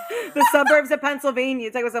the suburbs of Pennsylvania.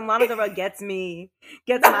 It's like what some Lana Del Rey gets me.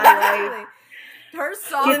 Gets my life. Her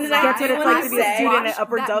song Gets what it's like to be a student at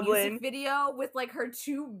Upper that Dublin. music video with like her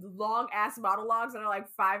 2 long ass monologues that are like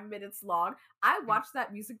 5 minutes long. I watch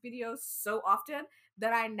that music video so often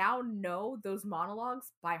that I now know those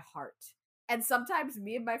monologues by heart. And sometimes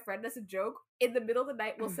me and my friend, as a joke, in the middle of the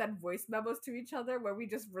night, we'll send voice memos to each other where we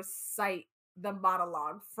just recite the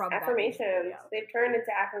monologue from that music Affirmations. video. They've turned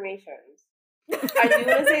into affirmations. I do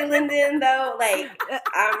want to say Lyndon, though. Like,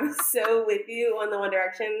 I'm so with you on the One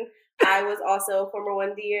Direction. I was also a former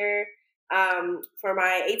One Deer. For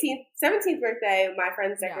my 17th birthday, my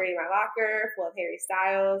friends decorated my locker full of Harry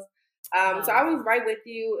Styles. So I was right with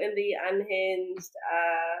you in the unhinged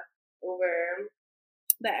over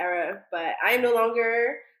the era. But I am no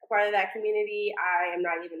longer a part of that community. I am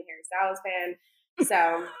not even a Harry Styles fan.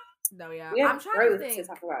 So no, yeah. we have I'm trying to think. to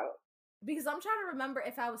talk about. Because I'm trying to remember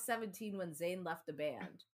if I was 17 when Zayn left the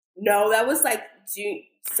band. No, that was like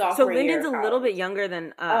sophomore So Lyndon's a little bit younger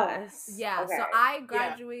than us. Oh, yeah, okay. So I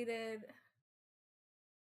graduated.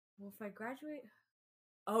 Well, if I graduate...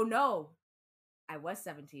 Oh, no. I was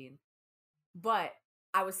 17. But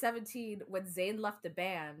I was 17 when Zayn left the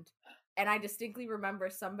band. And I distinctly remember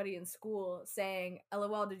somebody in school saying,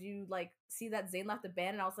 LOL, did you, like, see that Zayn left the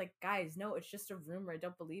band? And I was like, guys, no, it's just a rumor. I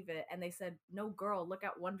don't believe it. And they said, no, girl, look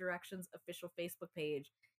at One Direction's official Facebook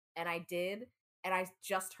page. And I did. And I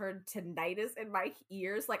just heard tinnitus in my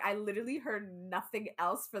ears. Like, I literally heard nothing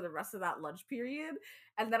else for the rest of that lunch period.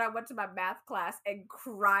 And then I went to my math class and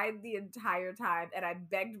cried the entire time. And I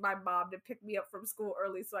begged my mom to pick me up from school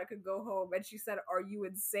early so I could go home. And she said, are you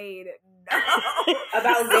insane? No.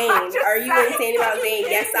 About Zayn. Are you insane about Zayn?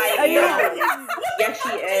 Yes, I am. Yes, she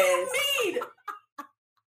is.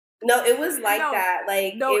 No, it was like that.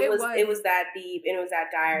 Like, it was that deep and it was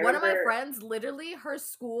that dire. One of my friends, literally, her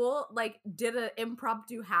school, like, did an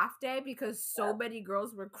impromptu half day because so many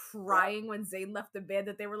girls were crying when Zayn left the band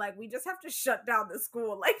that they were like, we just have to shut down the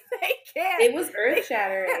school. Like, they can't. It was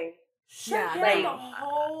earth-shattering. Shut down the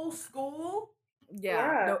whole school?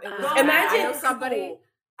 Yeah. No, it was imagine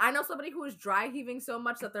I know somebody who was dry heaving so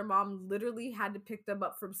much that their mom literally had to pick them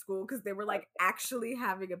up from school because they were like actually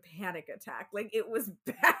having a panic attack. Like, it was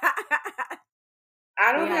bad.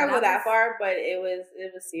 I don't think I go that far, but it was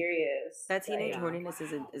serious. That teenage horniness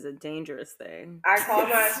is a dangerous thing. I called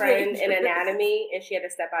my friend in anatomy, and she had to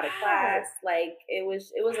step out of class. Like, it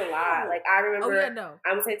was a lot. Like, I remember,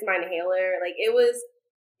 I'm gonna say to my inhaler. Like, it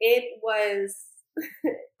was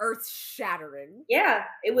earth shattering. Yeah,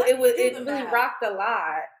 it really rocked a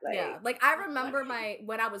lot. Like, yeah, like I remember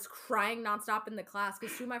when I was crying nonstop in the class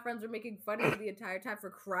because two of my friends were making fun of me the entire time for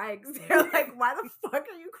crying. They're like, "Why the fuck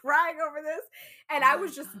are you crying over this?" And I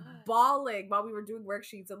was just bawling while we were doing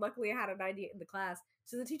worksheets. And luckily, I had a 98 in the class.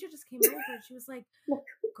 So the teacher just came over and she was like,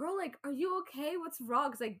 "Girl, like, are you okay? What's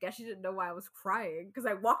wrong?" Because I guess she didn't know why I was crying. Because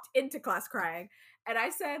I walked into class crying, and I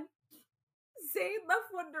said, "Zayn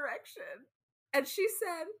left One Direction." And she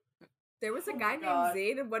said, there was a guy named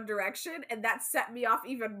Zayn in One Direction, and that set me off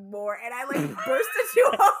even more. And I, like, burst into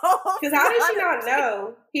a whole... Because how did she not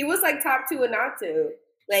know? He was, like, top 2 and not 2.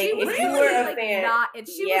 Like, if you were a fan... And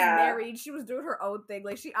she was married. She was doing her own thing.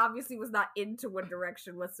 Like, she obviously was not into One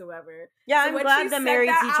Direction whatsoever. Yeah, so I'm glad the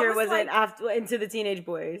married teacher wasn't into the teenage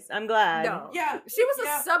boys. I'm glad. No. Yeah. She was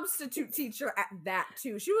a substitute teacher at that,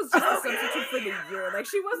 too. She was just a substitute for the year. Like,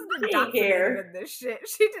 she wasn't indoctrinated in this shit.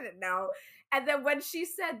 She didn't know. And then when she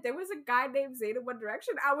said there was a guy named Zayn in One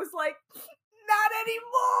Direction, I was like, not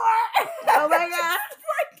anymore. Oh my God.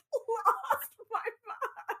 Like, lost my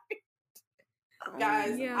mind.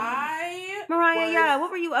 Guys, Mariah,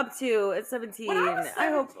 what were you up to at 17? I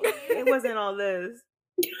hope it wasn't all this.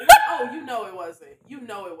 Oh, you know it wasn't. You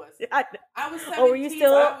know it wasn't. I was 17. Oh, were you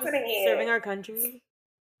still serving our country?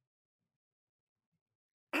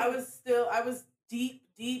 I was deep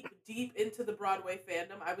into the Broadway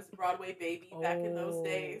fandom. I was a Broadway baby back in those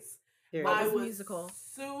days. I was musical.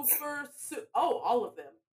 All of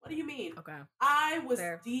them. What do you mean? Okay. I was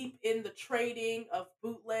deep in the trading of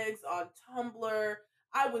bootlegs on Tumblr.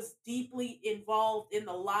 I was deeply involved in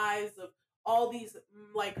the lives of all these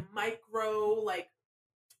like micro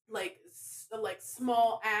like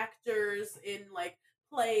small actors in like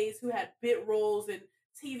plays who had bit roles in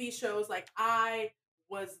TV shows. Like, I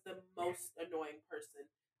was the most annoying person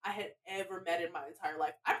I had ever met in my entire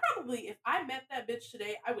life. If I met that bitch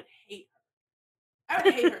today, I would hate her. I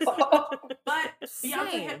would hate her so much. But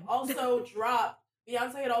Beyonce had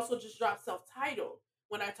also just dropped Self-Titled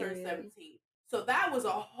when I turned 17. So that was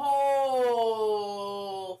a whole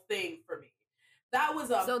thing for me. That was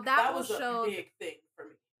a big thing for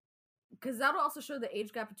me. Because that'll also show the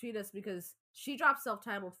age gap between us, because she dropped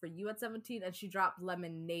Self-Titled for you at 17 and she dropped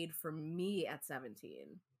Lemonade for me at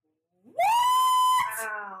 17. What?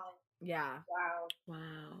 Wow. Yeah.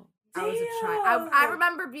 Wow. I was a child. I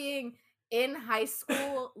remember being in high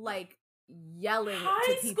school, like, yelling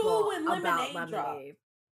to people about Lemonade.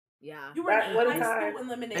 Yeah. You were in high school when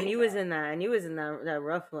Lemonade And you was in that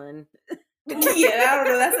rough one. Yeah, I don't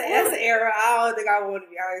know. That's an era. I don't think I want to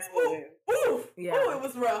be high school. Ooh, it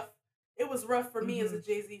was rough. It was rough for me as a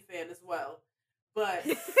Jay-Z fan as well. but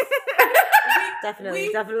Definitely.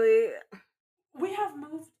 we have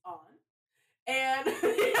moved on. And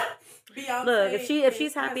Beyonce. Look, if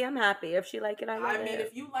she's has- happy, I'm happy. If she like it, I love I mean, it.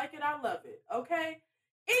 if you like it, I love it. Okay.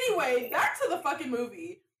 Anyway, back to the fucking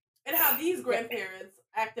movie and how these grandparents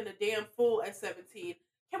acting a damn fool at 17.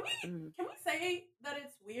 Can we say that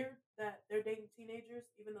it's weird that they're dating teenagers,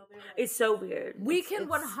 even though they're like... It's so weird. We can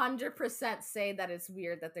 100% say that it's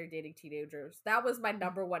weird that they're dating teenagers. That was my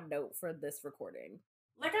number one note for this recording.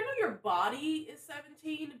 Like, I know your body is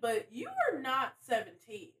 17, but you are not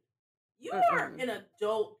 17. You are an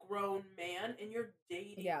adult grown man, and you're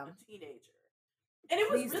dating a teenager. And it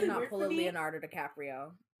was Please really do not weird pull for a me. Leonardo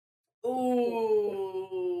DiCaprio.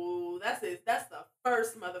 Ooh, that's it. That's the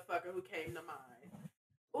first motherfucker who came to mind.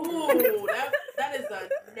 Ooh, that is a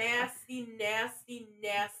nasty, nasty,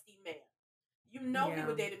 nasty man. You know he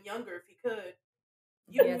would date him younger if he could.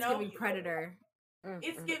 It's giving Predator.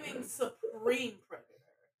 It's giving Supreme Predator.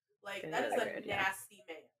 Like, that is a nasty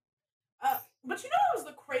man. But you know what was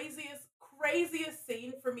the craziest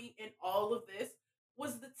scene for me in all of this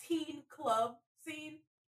was the teen club scene.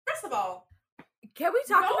 First of all, can we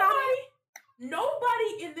talk about it?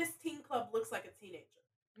 Nobody in this teen club looks like a teenager.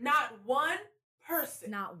 Not one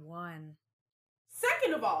person. Not one.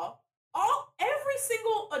 Second of all, every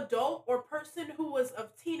single adult or person who was of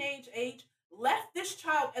teenage age left this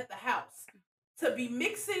child at the house to be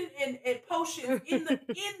mixing and potions in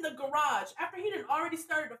the garage after he had already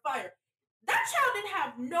started a fire. That child didn't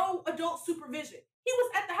have no adult supervision. He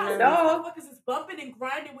was at the house. No. These motherfuckers is bumping and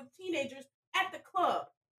grinding with teenagers at the club.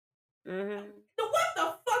 Mm-hmm. So what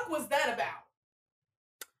the fuck was that about?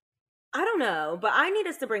 I don't know, but I need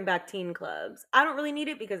us to bring back teen clubs. I don't really need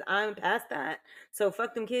it because I'm past that. So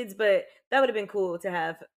fuck them kids, but that would have been cool to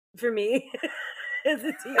have for me as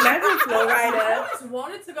a teen. Imagine Flow Rider. I always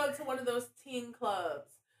wanted to go to one of those teen clubs.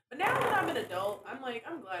 But now that I'm an adult, I'm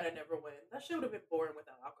glad I never went. That shit would have been boring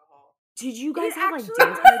without alcohol. Did you guys have like actually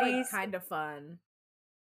dance was, parties? Kind of fun.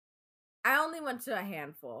 I only went to a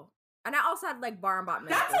handful. And I also had like bar and bot mitzvahs.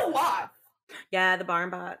 That's a lot. Yeah, the barn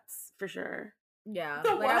bots for sure. Yeah. The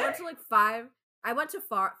like what? I went to like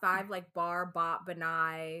five like bar, bot,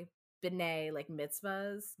 b'nai, like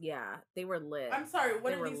mitzvahs. Yeah. They were lit. I'm sorry, what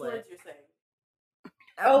They are were these lit. words you're saying?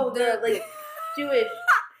 Oh, the like Jewish.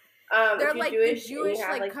 They're like Jewish, the Jewish and you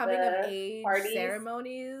have, like coming of the age parties.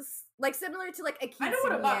 ceremonies. Like similar to like a I know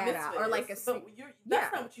what a bat quinceañera mitzvah or like a is, but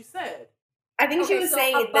that's not what you said. I think she was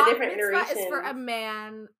saying a the bat different mitzvah iterations. is for a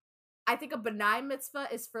man. I think a benign mitzvah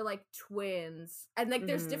is for like twins, and like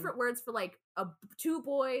there's different words for like two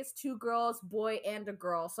boys, two girls, boy and a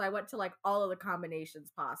girl. So I went to like all of the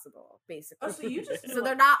combinations possible, basically. Oh, so you just so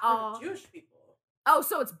they're not all Jewish people. Oh,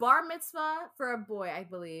 so it's bar mitzvah for a boy, I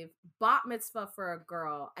believe, bat mitzvah for a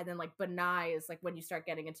girl, and then like benai is like when you start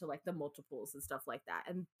getting into like the multiples and stuff like that,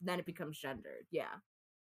 and then it becomes gendered. Yeah,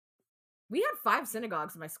 we had 5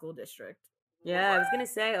 synagogues in my school district. Yeah, I was gonna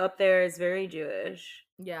say up there is very Jewish.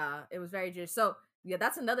 Yeah, it was very Jewish. So yeah,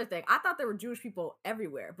 that's another thing. I thought there were Jewish people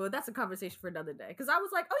everywhere, but that's a conversation for another day. Because I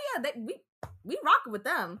was like, oh yeah, we rocking with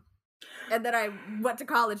them. And then I went to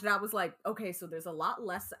college and I was like, okay, so there's a lot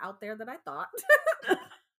less out there than I thought.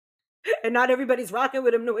 And not everybody's rocking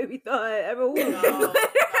with him the way we thought. Everyone. No,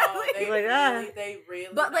 Like, they really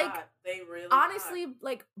But, like, not. They really honestly, not.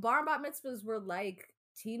 like bar and bat mitzvahs were like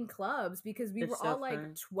teen clubs because we It's were so all like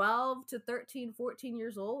fun. 12 to 13, 14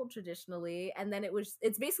 years old traditionally. And then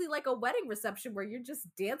it's basically like a wedding reception where you're just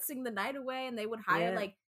dancing the night away, and they would hire Yeah.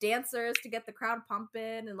 like dancers to get the crowd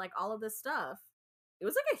pumping and like all of this stuff. It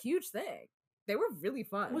was like a huge thing. They were really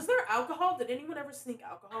fun. Was there alcohol? Did anyone ever sneak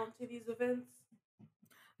alcohol into these events?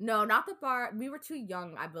 No, not the bar. We were too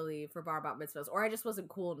young, I believe, for bar bat mitzvahs, or I just wasn't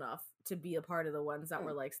cool enough to be a part of the ones that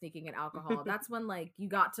were like sneaking in alcohol. That's when like you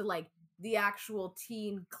got to like the actual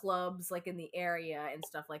teen clubs like in the area and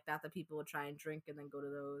stuff like that people would try and drink and then go to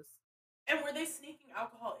those. And were they sneaking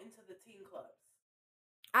alcohol into the teen clubs?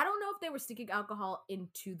 I don't know if they were sneaking alcohol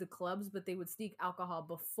into the clubs, but they would sneak alcohol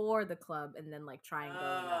before the club and then like try and go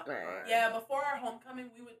in that bar. Yeah, before our homecoming,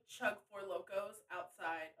 we would chug 4 Locos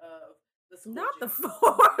outside of the school. Not the gym.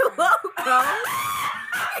 4 Locos.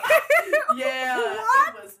 Yeah,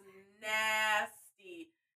 What? it was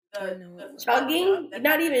nasty. The Chugging? that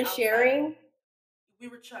Not happened even outside. sharing? We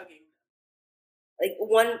were chugging. Like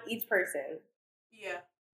one each person. Yeah,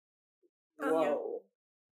 Whoa.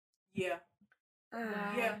 yeah,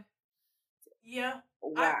 Wow. yeah.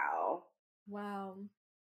 Wow. Wow.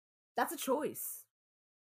 That's a choice.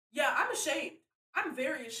 Yeah, I'm ashamed. I'm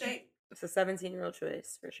very ashamed. It's a 17-year-old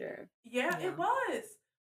choice for sure. Yeah, Yeah. it was.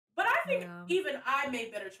 But I think Yeah. even I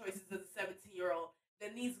made better choices as a 17-year-old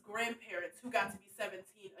than these grandparents who got to be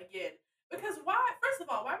 17 again. Because Because why? First of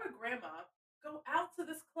all, why would grandma go out to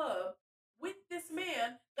this club with this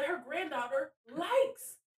man that her granddaughter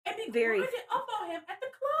likes and be grinding up on him at the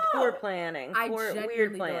club? Poor planning. Poor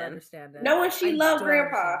weird plan. Don't understand it. Knowing she loved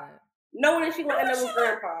grandpa. Knowing she gonna end up with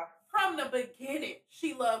grandpa. From the beginning,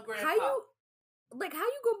 she loved grandpa. How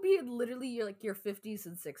you gonna be in literally your 50s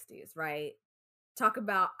and 60s, right? Talk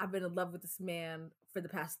about I've been in love with this man for the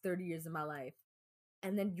past 30 years of my life,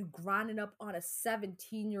 and then you grinding up on a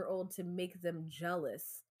 17-year-old to make them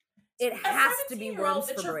jealous. It has to be worms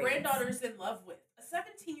for that your brains. granddaughter is in love with. A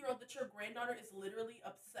 17-year-old that your granddaughter is literally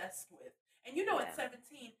obsessed with. And you know, at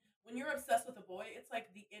 17, when you're obsessed with a boy, it's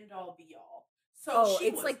like the end all be all. So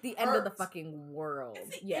it's like the end of the fucking world.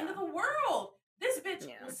 It's the end of the world. This bitch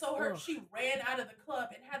was so hurt she ran out of the club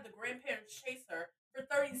and had the grandparents chase her for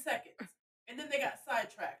 30 seconds. And then they got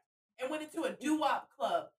sidetracked and went into a doo-wop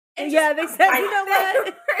club. And they said, you know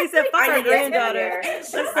what? They said, fuck our granddaughter. Let's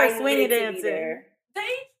start swinging dancing.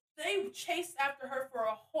 They chased after her for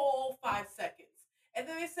a whole 5 seconds. And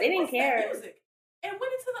then they said, they didn't care. Music? And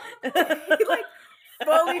went into the other club.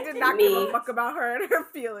 Fully did not give a fuck about her and her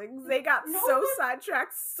feelings. They got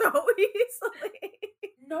sidetracked so easily.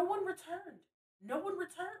 No one returned.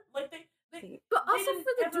 Like they but also didn't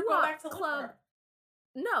for the ever go doo-wop back to look club. for her.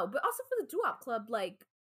 No, but also for the doo-wop club,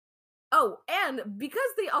 and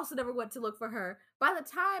because they also never went to look for her, by the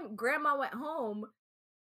time grandma went home,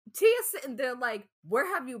 Tia's sitting there like, where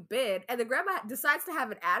have you been? And the grandma decides to have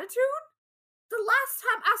an attitude? The last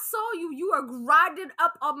time I saw you, you were grinding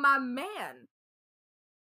up on my man.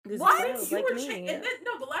 What?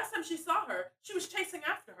 The last time she saw her, she was chasing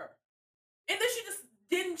after her. And then she just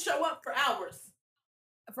didn't show up for hours.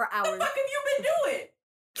 For hours. What the fuck have you been doing?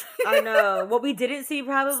 I know. What we didn't see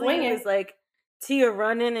probably was like Tia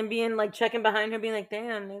running and being like checking behind her, being like,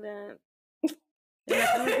 damn, damn,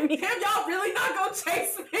 y'all really not gonna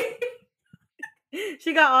chase me?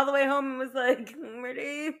 She got all the way home and was like, where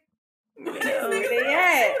they at? She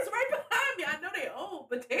was right behind me. I know they old,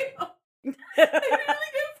 but damn. They really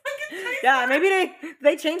didn't fucking chase Yeah, maybe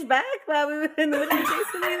they changed back while we were in the middle of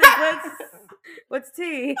chasing me. Like, what's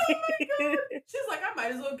tea? Oh my God. She's like, I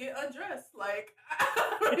might as well get undressed. Like,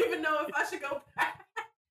 I don't even know if I should go back.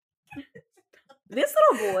 This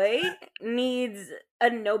little boy needs a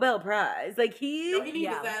Nobel Prize. Like, he needs his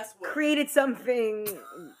ass whooped. Created something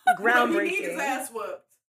groundbreaking. He needs his ass whooped.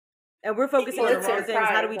 And we're focusing on the wrong things.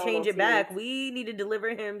 How do we change it back? We need to deliver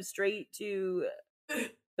him straight to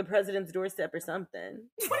the president's doorstep or something.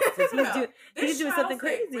 He's doing something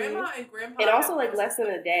crazy. Grandma and Grandpa and also, like, less than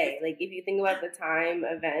a day. Like, if you think about the time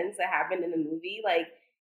events that happened in the movie, like,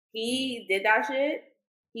 he did that shit.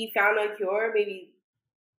 He found a cure maybe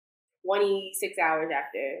 26 hours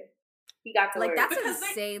after he got to like work. that's an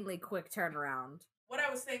insanely quick turnaround. What I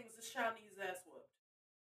was saying was the child needs his ass whooped.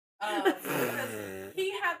 Because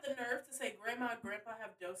he had the nerve to say Grandma and Grandpa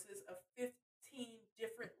have doses of 15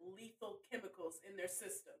 different lethal chemicals in their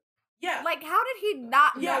system. Yeah. Like, how did he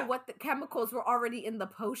not know what the chemicals were already in the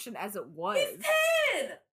potion as it was? He's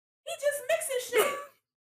 10! He just mixes shit.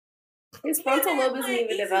 His frontal lobe isn't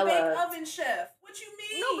even developed. Oven chef. What you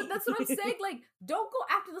mean? No, but that's what I'm saying. Like, don't go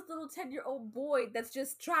after this little 10-year-old boy that's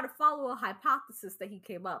just trying to follow a hypothesis that he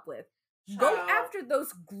came up with. Go after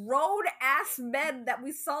those grown-ass men that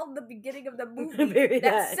we saw in the beginning of the movie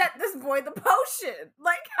that sent this boy the potion.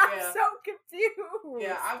 Like, I'm so confused.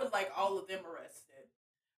 Yeah, I would like all of them arrested.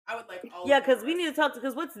 I would like all. Yeah, because we need to talk to.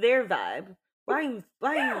 Because what's their vibe? Why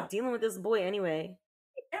are you dealing with this boy anyway?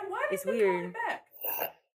 And why did it's they weird. call him back?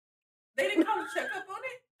 They didn't come to check up on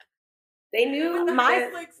it. They knew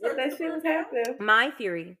that shit was happening. My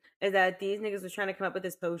theory is that these niggas was trying to come up with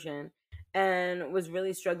this potion and was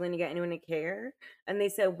really struggling to get anyone to care. And they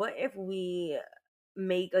said, what if we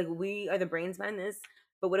make, like, we are the brains behind this,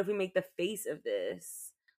 but what if we make the face of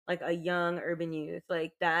this like a young urban youth?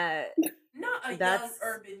 Like that. Not a young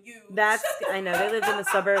urban youth. That's, I know, they lived in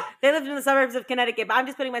the suburbs of Connecticut, but I'm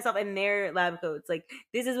just putting myself in their lab coats. Like,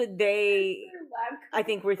 this is what they, I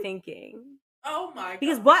think, were thinking. Oh my God.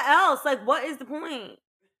 Because what else? Like, what is the point?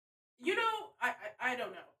 You know, I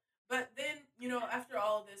don't know. But then, you know, after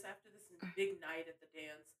all of this, after this big night at the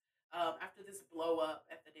dance, after this blow up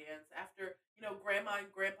at the dance, after, you know, Grandma and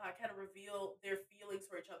Grandpa kind of reveal their feelings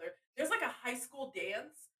for each other, there's like a high school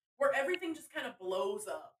dance where everything just kind of blows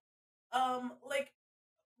up. Like,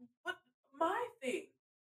 but my thing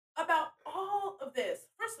about all of this,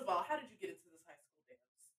 first of all, how did you get into this high school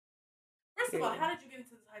dance? First of all, how did you get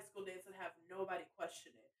into this high school dance and have nobody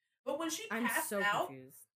question it? But when she passed out,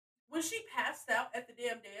 when she passed out at the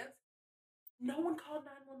damn dance, no one called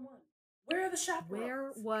 911. Where are the chaperones?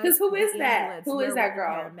 Where was? Because who is that? Who is that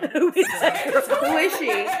girl? Who is that girl? Who is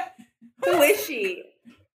she? Who is she?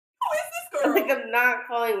 Who is this girl? Like, I'm not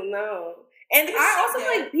calling, no. And I also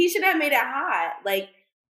feel like he should have made it hot. Like,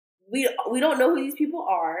 we don't know who these people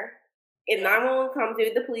are. If 911 comes,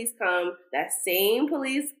 if the police come, that same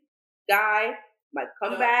police guy might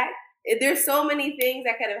come back. There's so many things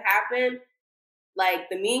that could have happened. Like,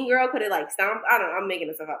 the mean girl could have, like, stomped. I don't know. I'm making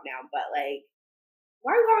this stuff up now. But, like,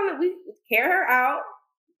 why are you calling it? We carry her out,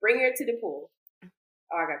 bring her to the pool.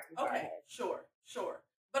 Oh, I got too far ahead. Sure.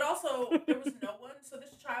 But also, there was no one. So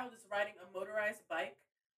this child is riding a motorized bike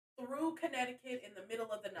through Connecticut in the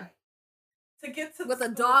middle of the night to get to with the a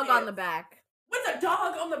dog dance. on the back. With a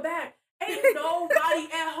dog on the back. Ain't nobody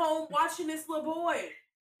at home watching this little boy.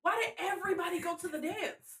 Why did everybody go to the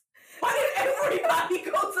dance? Why did everybody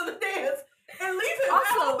go to the dance and leave him at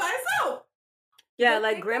home by himself? Yeah,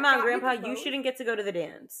 like grandma and grandpa, you shouldn't get to go to the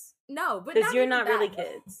dance. No, but because you're even not that. really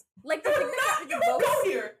kids. Like the thing that got me the most go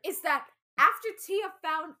here. is that after Tia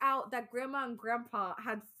found out that grandma and grandpa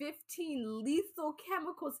had 15 lethal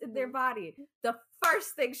chemicals in their body, the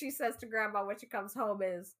first thing she says to grandma when she comes home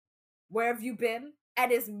is, "Where have you been?"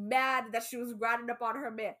 And is mad that she was riding up on her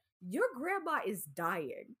man. Your grandma is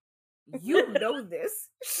dying. You know this.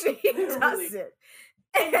 She doesn't.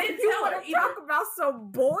 And you want to talk about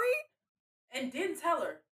some boy? And didn't tell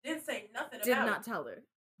her. Didn't say nothing about it. Did not tell her.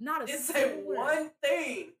 Not a didn't single say word. one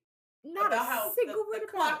thing. Not about a how single the word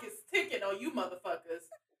clock is ticking on you motherfuckers.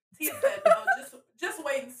 Tia said, "Oh, just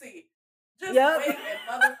wait and see. Just wait and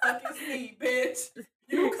motherfucking see, bitch."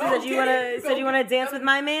 You said you wanna dance with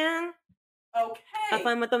my man? Okay. Have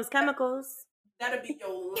fun with those chemicals. That'll be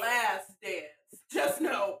your last dance. Just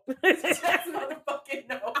know. Just motherfucking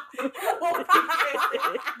know.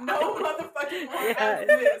 No motherfucking more after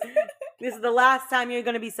this. This is the last time you're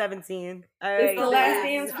gonna be 17. All right. It's the last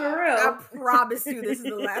dance for real. I promise you this is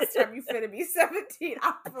the last time you finna be 17.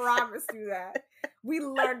 I promise you that. We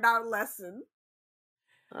learned our lesson.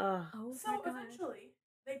 Oh so eventually,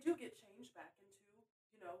 they do get changed back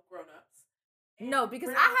into, grown-ups. No, because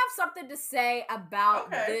I have something to say about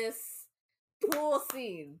this pool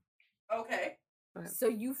scene. Okay. So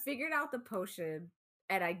you figured out the potion,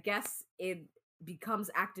 and I guess it becomes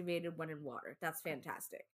activated when in water. That's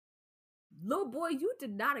fantastic. Little boy, you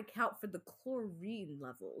did not account for the chlorine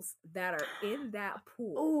levels that are in that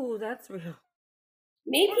pool. Oh, that's real.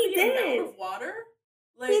 Maybe he did. Of water?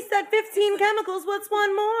 Like, he said 15 chemicals. What's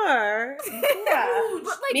one more? Yeah,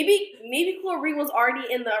 but maybe chlorine was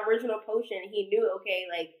already in the original potion. He knew, okay,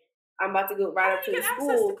 like I'm about to go right up to the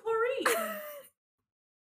school. Access to chlorine.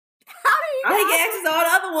 How did he get access to all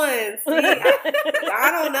the other ones? See,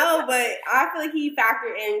 I don't know, but I feel like he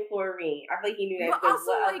factored in chlorine. I feel like he knew that. But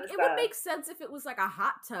also, like, it would make sense if it was like a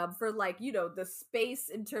hot tub for, like, the space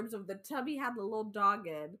in terms of the tub he had the little dog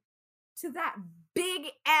in, to that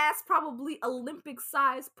big ass, probably Olympic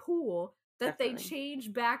sized pool that they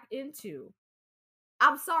changed back into.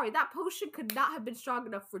 I'm sorry, that potion could not have been strong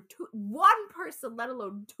enough for one person, let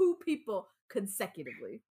alone two people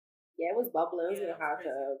consecutively. Yeah, it was bubbling. It was in a hot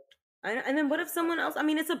tub. And then what if someone else? I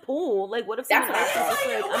mean, it's a pool. Like, what if someone else is just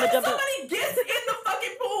like, I'm gonna jump in? Somebody gets in the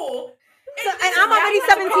fucking pool, and I'm already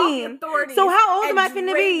 17. So how old am I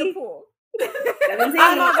finna be?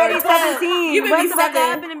 I'm already 17. What's about to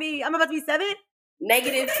happen to me? I'm about to be 7?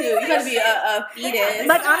 -2. You're gonna be a fetus.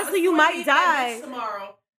 Like, honestly, you might die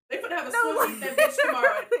tomorrow. They finna have a swim meet that bitch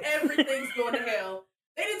tomorrow, and everything's going to hell.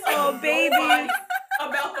 They didn't tell nobody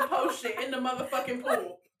about the potion in the motherfucking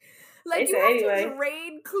pool. Like, you have to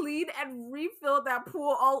drain, clean, and refill that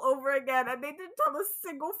pool all over again, and they didn't tell a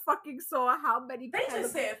single fucking soul how many. They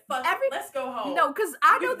just said, "Fuck it, let's go home." No, because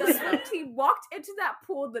I know the swim team walked into that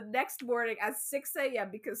pool the next morning at 6 a.m.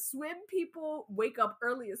 because swim people wake up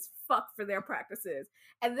early as fuck for their practices,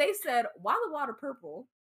 and they said, "Why the water purple?"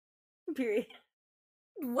 Period.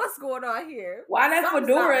 What's going on here? Why that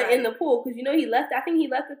fedora in the pool? Because he left. I think he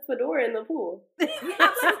left the fedora in the pool. He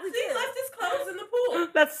left his clothes in the pool.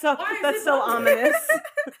 That's so ominous.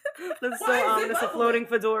 That's so ominous. A floating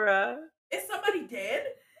fedora. Is somebody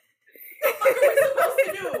dead? What are we supposed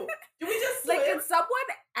to do? Do we just swim? Like, did someone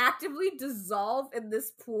actively dissolve in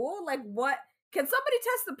this pool? Like, what? Can somebody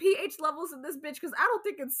test the pH levels in this bitch? Because I don't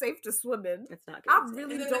think it's safe to swim in. It's not. I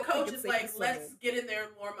really and then don't the coach think it's is safe like, to swim "Let's in. get in there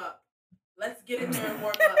and warm up. Let's get in there and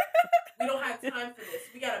warm up. We don't have time for this.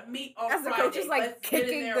 We gotta meet on As Friday. the coach is like Let's kicking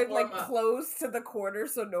get in there the and warm like up." clothes to the corner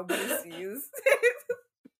so nobody sees.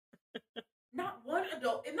 Not one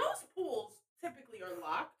adult in those pools typically are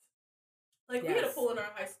locked. Like, we had a pool in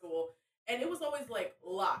our high school, and it was always like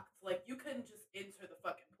locked. Like, you couldn't just enter the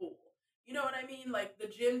fucking pool. You know what I mean? Like, the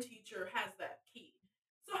gym teacher has that key.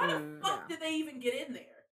 So how the fuck did they even get in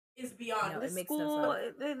there? is beyond. No, The it makes school, no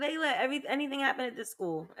sense. they let anything happen at the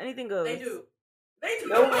school. Anything goes. They do.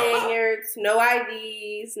 No lanyards, no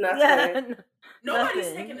IDs, nothing. Yeah, Nobody's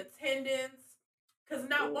nothing. taking attendance because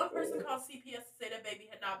not one person called CPS to say that baby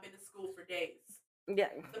had not been to school for days. Yeah,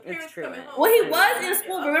 The parents it's true. coming home. Well, he was in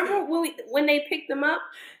school. Remember when they picked him up?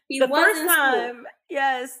 He The was first in time, school.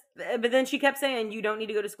 yes, but then she kept saying, "You don't need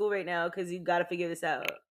to go to school right now because you got to figure this out."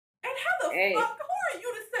 And how the Hey. fuck? Who are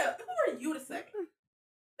you to say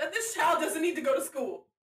that this child doesn't need to go to school?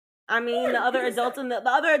 I mean, Who the are other you to adults say? in the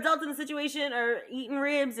other adults in the situation are eating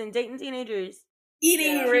ribs and dating teenagers.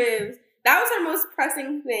 Eating Yeah. ribs. That was her most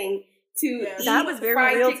pressing thing to Yeah, eat. That was very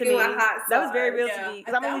fried real to chicken me. with hot sauce. That was very real Yeah, to me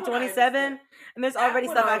because I'm that only one I 27, understood. and there's That already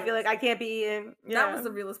one stuff I I feel like I can't be eating. That was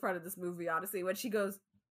the realest part of this movie, honestly. When she goes,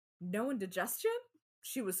 no indigestion?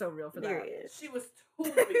 She was so real for that. Period. She was too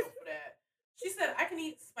real for that. She said, "I can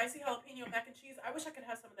eat spicy jalapeno mac and cheese. I wish I could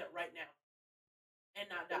have some of that right now and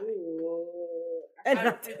not die." Ooh. And I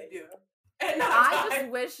not really do. And not I die.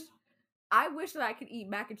 just wish that I could eat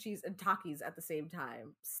mac and cheese and Takis at the same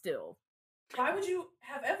time, still. Why would you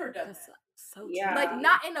have ever done That's that? so Yeah. Like,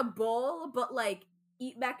 not in a bowl, but like,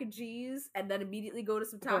 eat mac and cheese and then immediately go to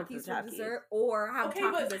some Go to Takis for Takis. dessert, or have Okay,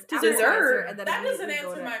 Takis but as to appetizer dessert, and then That doesn't immediately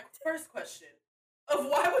go answer to... my first question of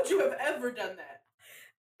why would you have ever done that?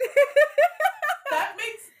 That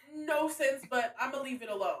makes no sense, but I'm gonna leave it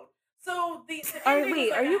alone. So the ending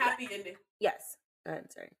is like a happy ending. Yes. Go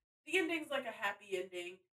ahead. Sorry. The ending's like a happy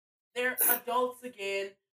ending. They're adults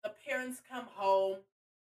again. The parents come home.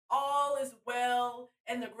 All is well,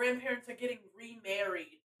 and the grandparents are getting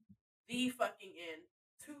remarried. The fucking end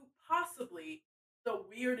to possibly the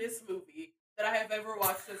weirdest movie that I have ever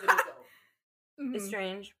watched as an adult. It's Mhm.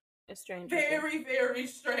 strange. It's strange. Very, very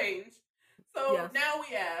strange. So Yes. now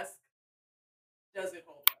we ask, does it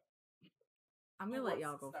hold up? I'm gonna Who let wants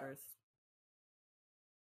y'all to go start? first.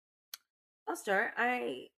 I'll start.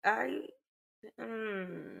 I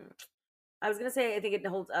was gonna say I think it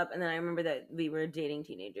holds up, and then I remember that we were dating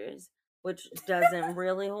teenagers, which doesn't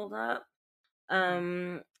really hold up.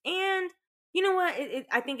 And you know what?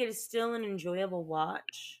 I think it is still an enjoyable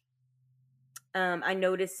watch. I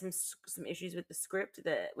noticed some issues with the script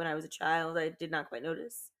that when I was a child I did not quite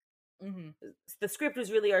notice. Mm-hmm. The script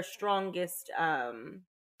was really our strongest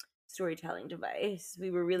storytelling device. We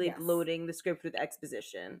were really Yes. loading the script with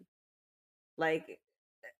exposition. Like,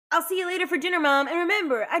 I'll see you later for dinner, Mom, and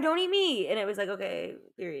remember, I don't eat meat. And it was like, okay,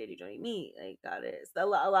 period, you don't eat meat. Like, got it. It's a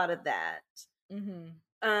lot of that. Mm-hmm.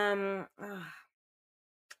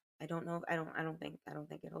 I don't know. I don't think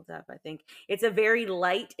it holds up. I think it's a very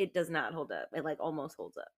light. It does not hold up. It like almost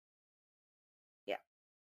holds up. Yeah.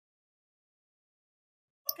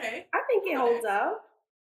 Okay. I think it Go holds ahead. up.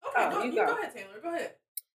 Okay, Oh, no, you you go. go ahead, Taylor. Go ahead.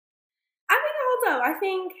 I think it holds up. I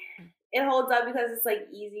think it holds up because it's like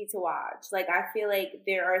easy to watch. Like I feel like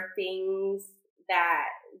there are things that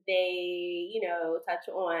they, touch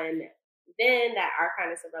on then that are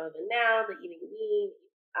kind of so relevant now. The eating meat.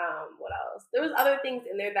 What else? There was other things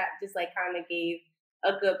in there that just like kind of gave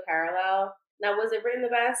a good parallel. Now, was it written the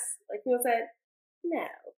best? Like people said, no.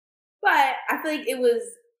 But I feel like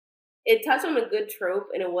it touched on a good trope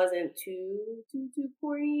and it wasn't too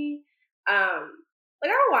corny. Like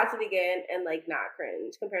I would watch it again and like not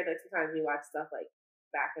cringe compared to like sometimes we watch stuff like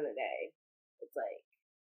back in the day. It's like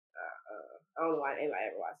I don't know why anybody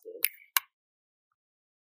ever watched it.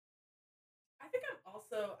 I think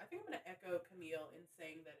I'm gonna echo Camille in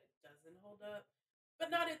saying that it doesn't hold up, but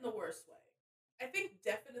not in the worst way. I think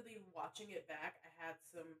definitely watching it back, I had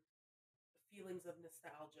some feelings of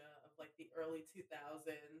nostalgia of like the early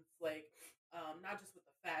 2000s, like not just with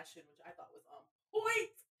the fashion, which I thought was on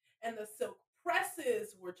point, and the silk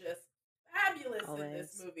presses were just fabulous in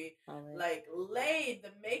this movie. Always. Like laid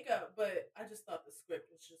the makeup, but I just thought the script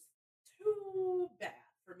was just too bad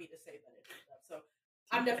for me to say that it held up. So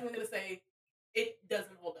I'm definitely gonna say it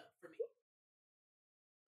doesn't hold up for me.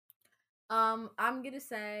 I'm gonna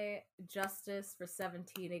say Justice for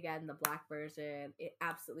 17 again, the black version. It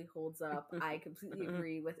absolutely holds up. I completely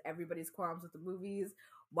agree with everybody's qualms with the movies.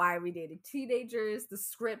 Why are we dating teenagers? The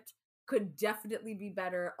script could definitely be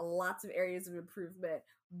better. Lots of areas of improvement.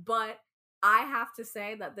 But I have to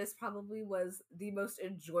say that this probably was the most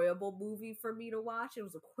enjoyable movie for me to watch. It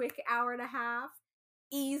was a quick hour and a half.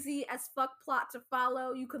 Easy as fuck plot to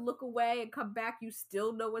follow. You could look away and come back. You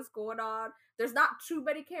still know what's going on. There's not too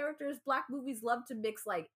many characters. Black movies love to mix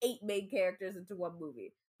like 8 main characters into one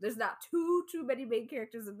movie. There's not too many main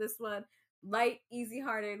characters in this one. Light,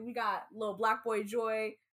 easy-hearted. We got little black boy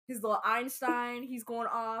Joy, his little Einstein. He's going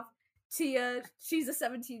off. Tia, she's a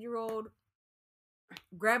 17-year-old.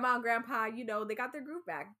 Grandma and grandpa, they got their groove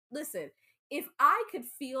back. Listen, if I could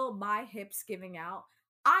feel my hips giving out,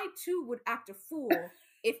 I too would act a fool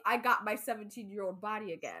if I got my 17-year-old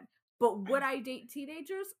body again. But would I date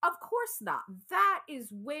teenagers? Of course not. That is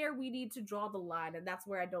where we need to draw the line, and that's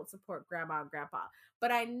where I don't support grandma and grandpa.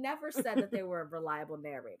 But I never said that they were a reliable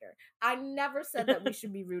narrator. I never said that we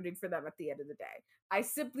should be rooting for them at the end of the day. I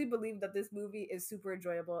simply believe that this movie is super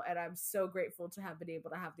enjoyable, and I'm so grateful to have been able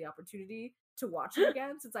to have the opportunity to watch it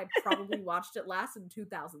again, since I probably watched it last in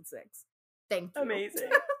 2006. Thank you. Amazing.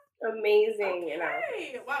 Amazing.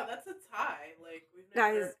 Okay. Wow, that's a tie. Like, we've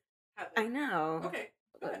Guys, never had that. I know. Okay.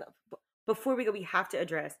 Go ahead. Before we go, we have to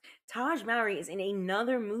address Taj Mowry is in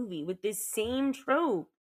another movie with this same trope.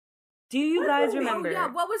 Do you guys remember? Oh, yeah.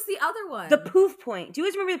 What was the other one? The Poof Point. Do you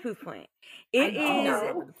guys remember the Poof Point? It I do not is.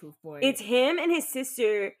 remember the Poof Point. It's him and his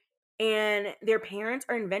sister, and their parents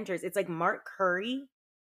are inventors. It's like Mark Curry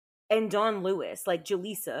and Dawn Lewis, like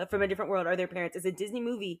Jaleesa from A Different World, are their parents. It's a Disney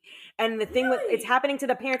movie, and the thing with it's happening to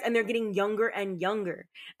the parents, and they're getting younger and younger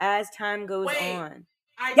as time goes on.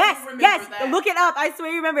 I Yes, do remember yes. that. Look it up. I swear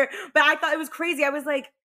you remember. But I thought it was crazy. I was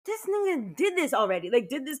like, this nigga did this already. Like,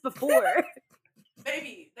 did this before.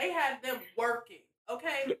 Baby, they had them working,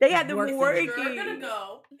 okay? They had them Working. working. You're gonna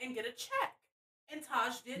go and get a check. And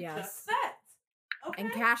Taj did just that. Okay?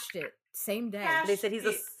 And cashed it same day. Cashed They said he's a.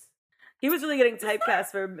 it. He was really getting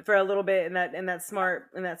typecast for a little bit in that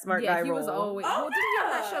smart Yeah, guy he role. was always. Oh, Well, didn't he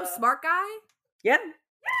have that show yeah. Smart Guy? Yeah.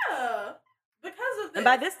 Yeah. Because of this. And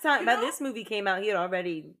by this time, you by know? this movie came out, he had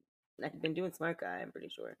already been doing Smart Guy. I'm pretty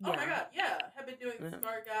sure. Oh my god, yeah. Have been doing Yeah.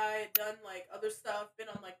 Smart Guy, done like other stuff, been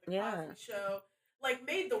on like the Yeah. Cosby Show, like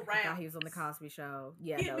made the I forgot rounds. he was on the Cosby Show.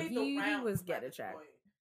 Yeah, He had no, made the he rounds was by getting a this check. point.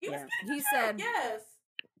 He was Yeah. getting a He check, said, yes,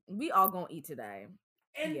 "We all gonna eat today."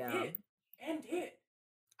 and Yeah. did.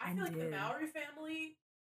 I And feel like the did. Mowry family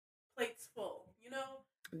plate's full, you know,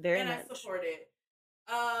 Very and much. I support it.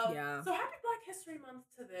 Yeah. So happy Black History Month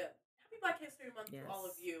to them. Happy Black History Month to all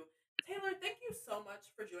of Yes. you. Taylor, thank you so much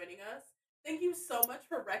for joining us. Thank you so much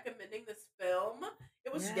for recommending this film.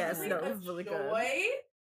 It was Yes, truly no, it a was really joy. good.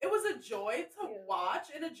 It was a joy to Yeah. watch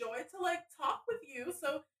and a joy to like talk with you.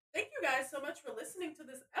 So thank you guys so much for listening to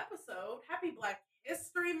this episode. Happy Black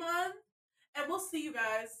History Month. And we'll see you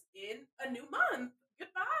guys in a new month.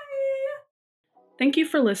 Goodbye. Thank you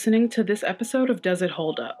for listening to this episode of Does It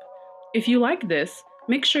Hold Up? If you like this,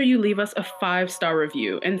 make sure you leave us a 5-star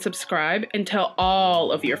review and subscribe and tell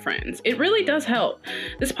all of your friends. It really does help.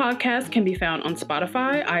 This podcast can be found on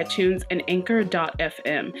Spotify, iTunes, and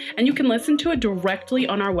Anchor.fm, and you can listen to it directly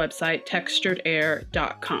on our website,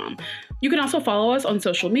 texturedair.com. You can also follow us on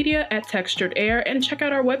social media at Textured Air and check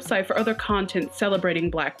out our website for other content celebrating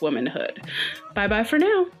Black womanhood. Bye-bye for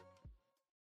now.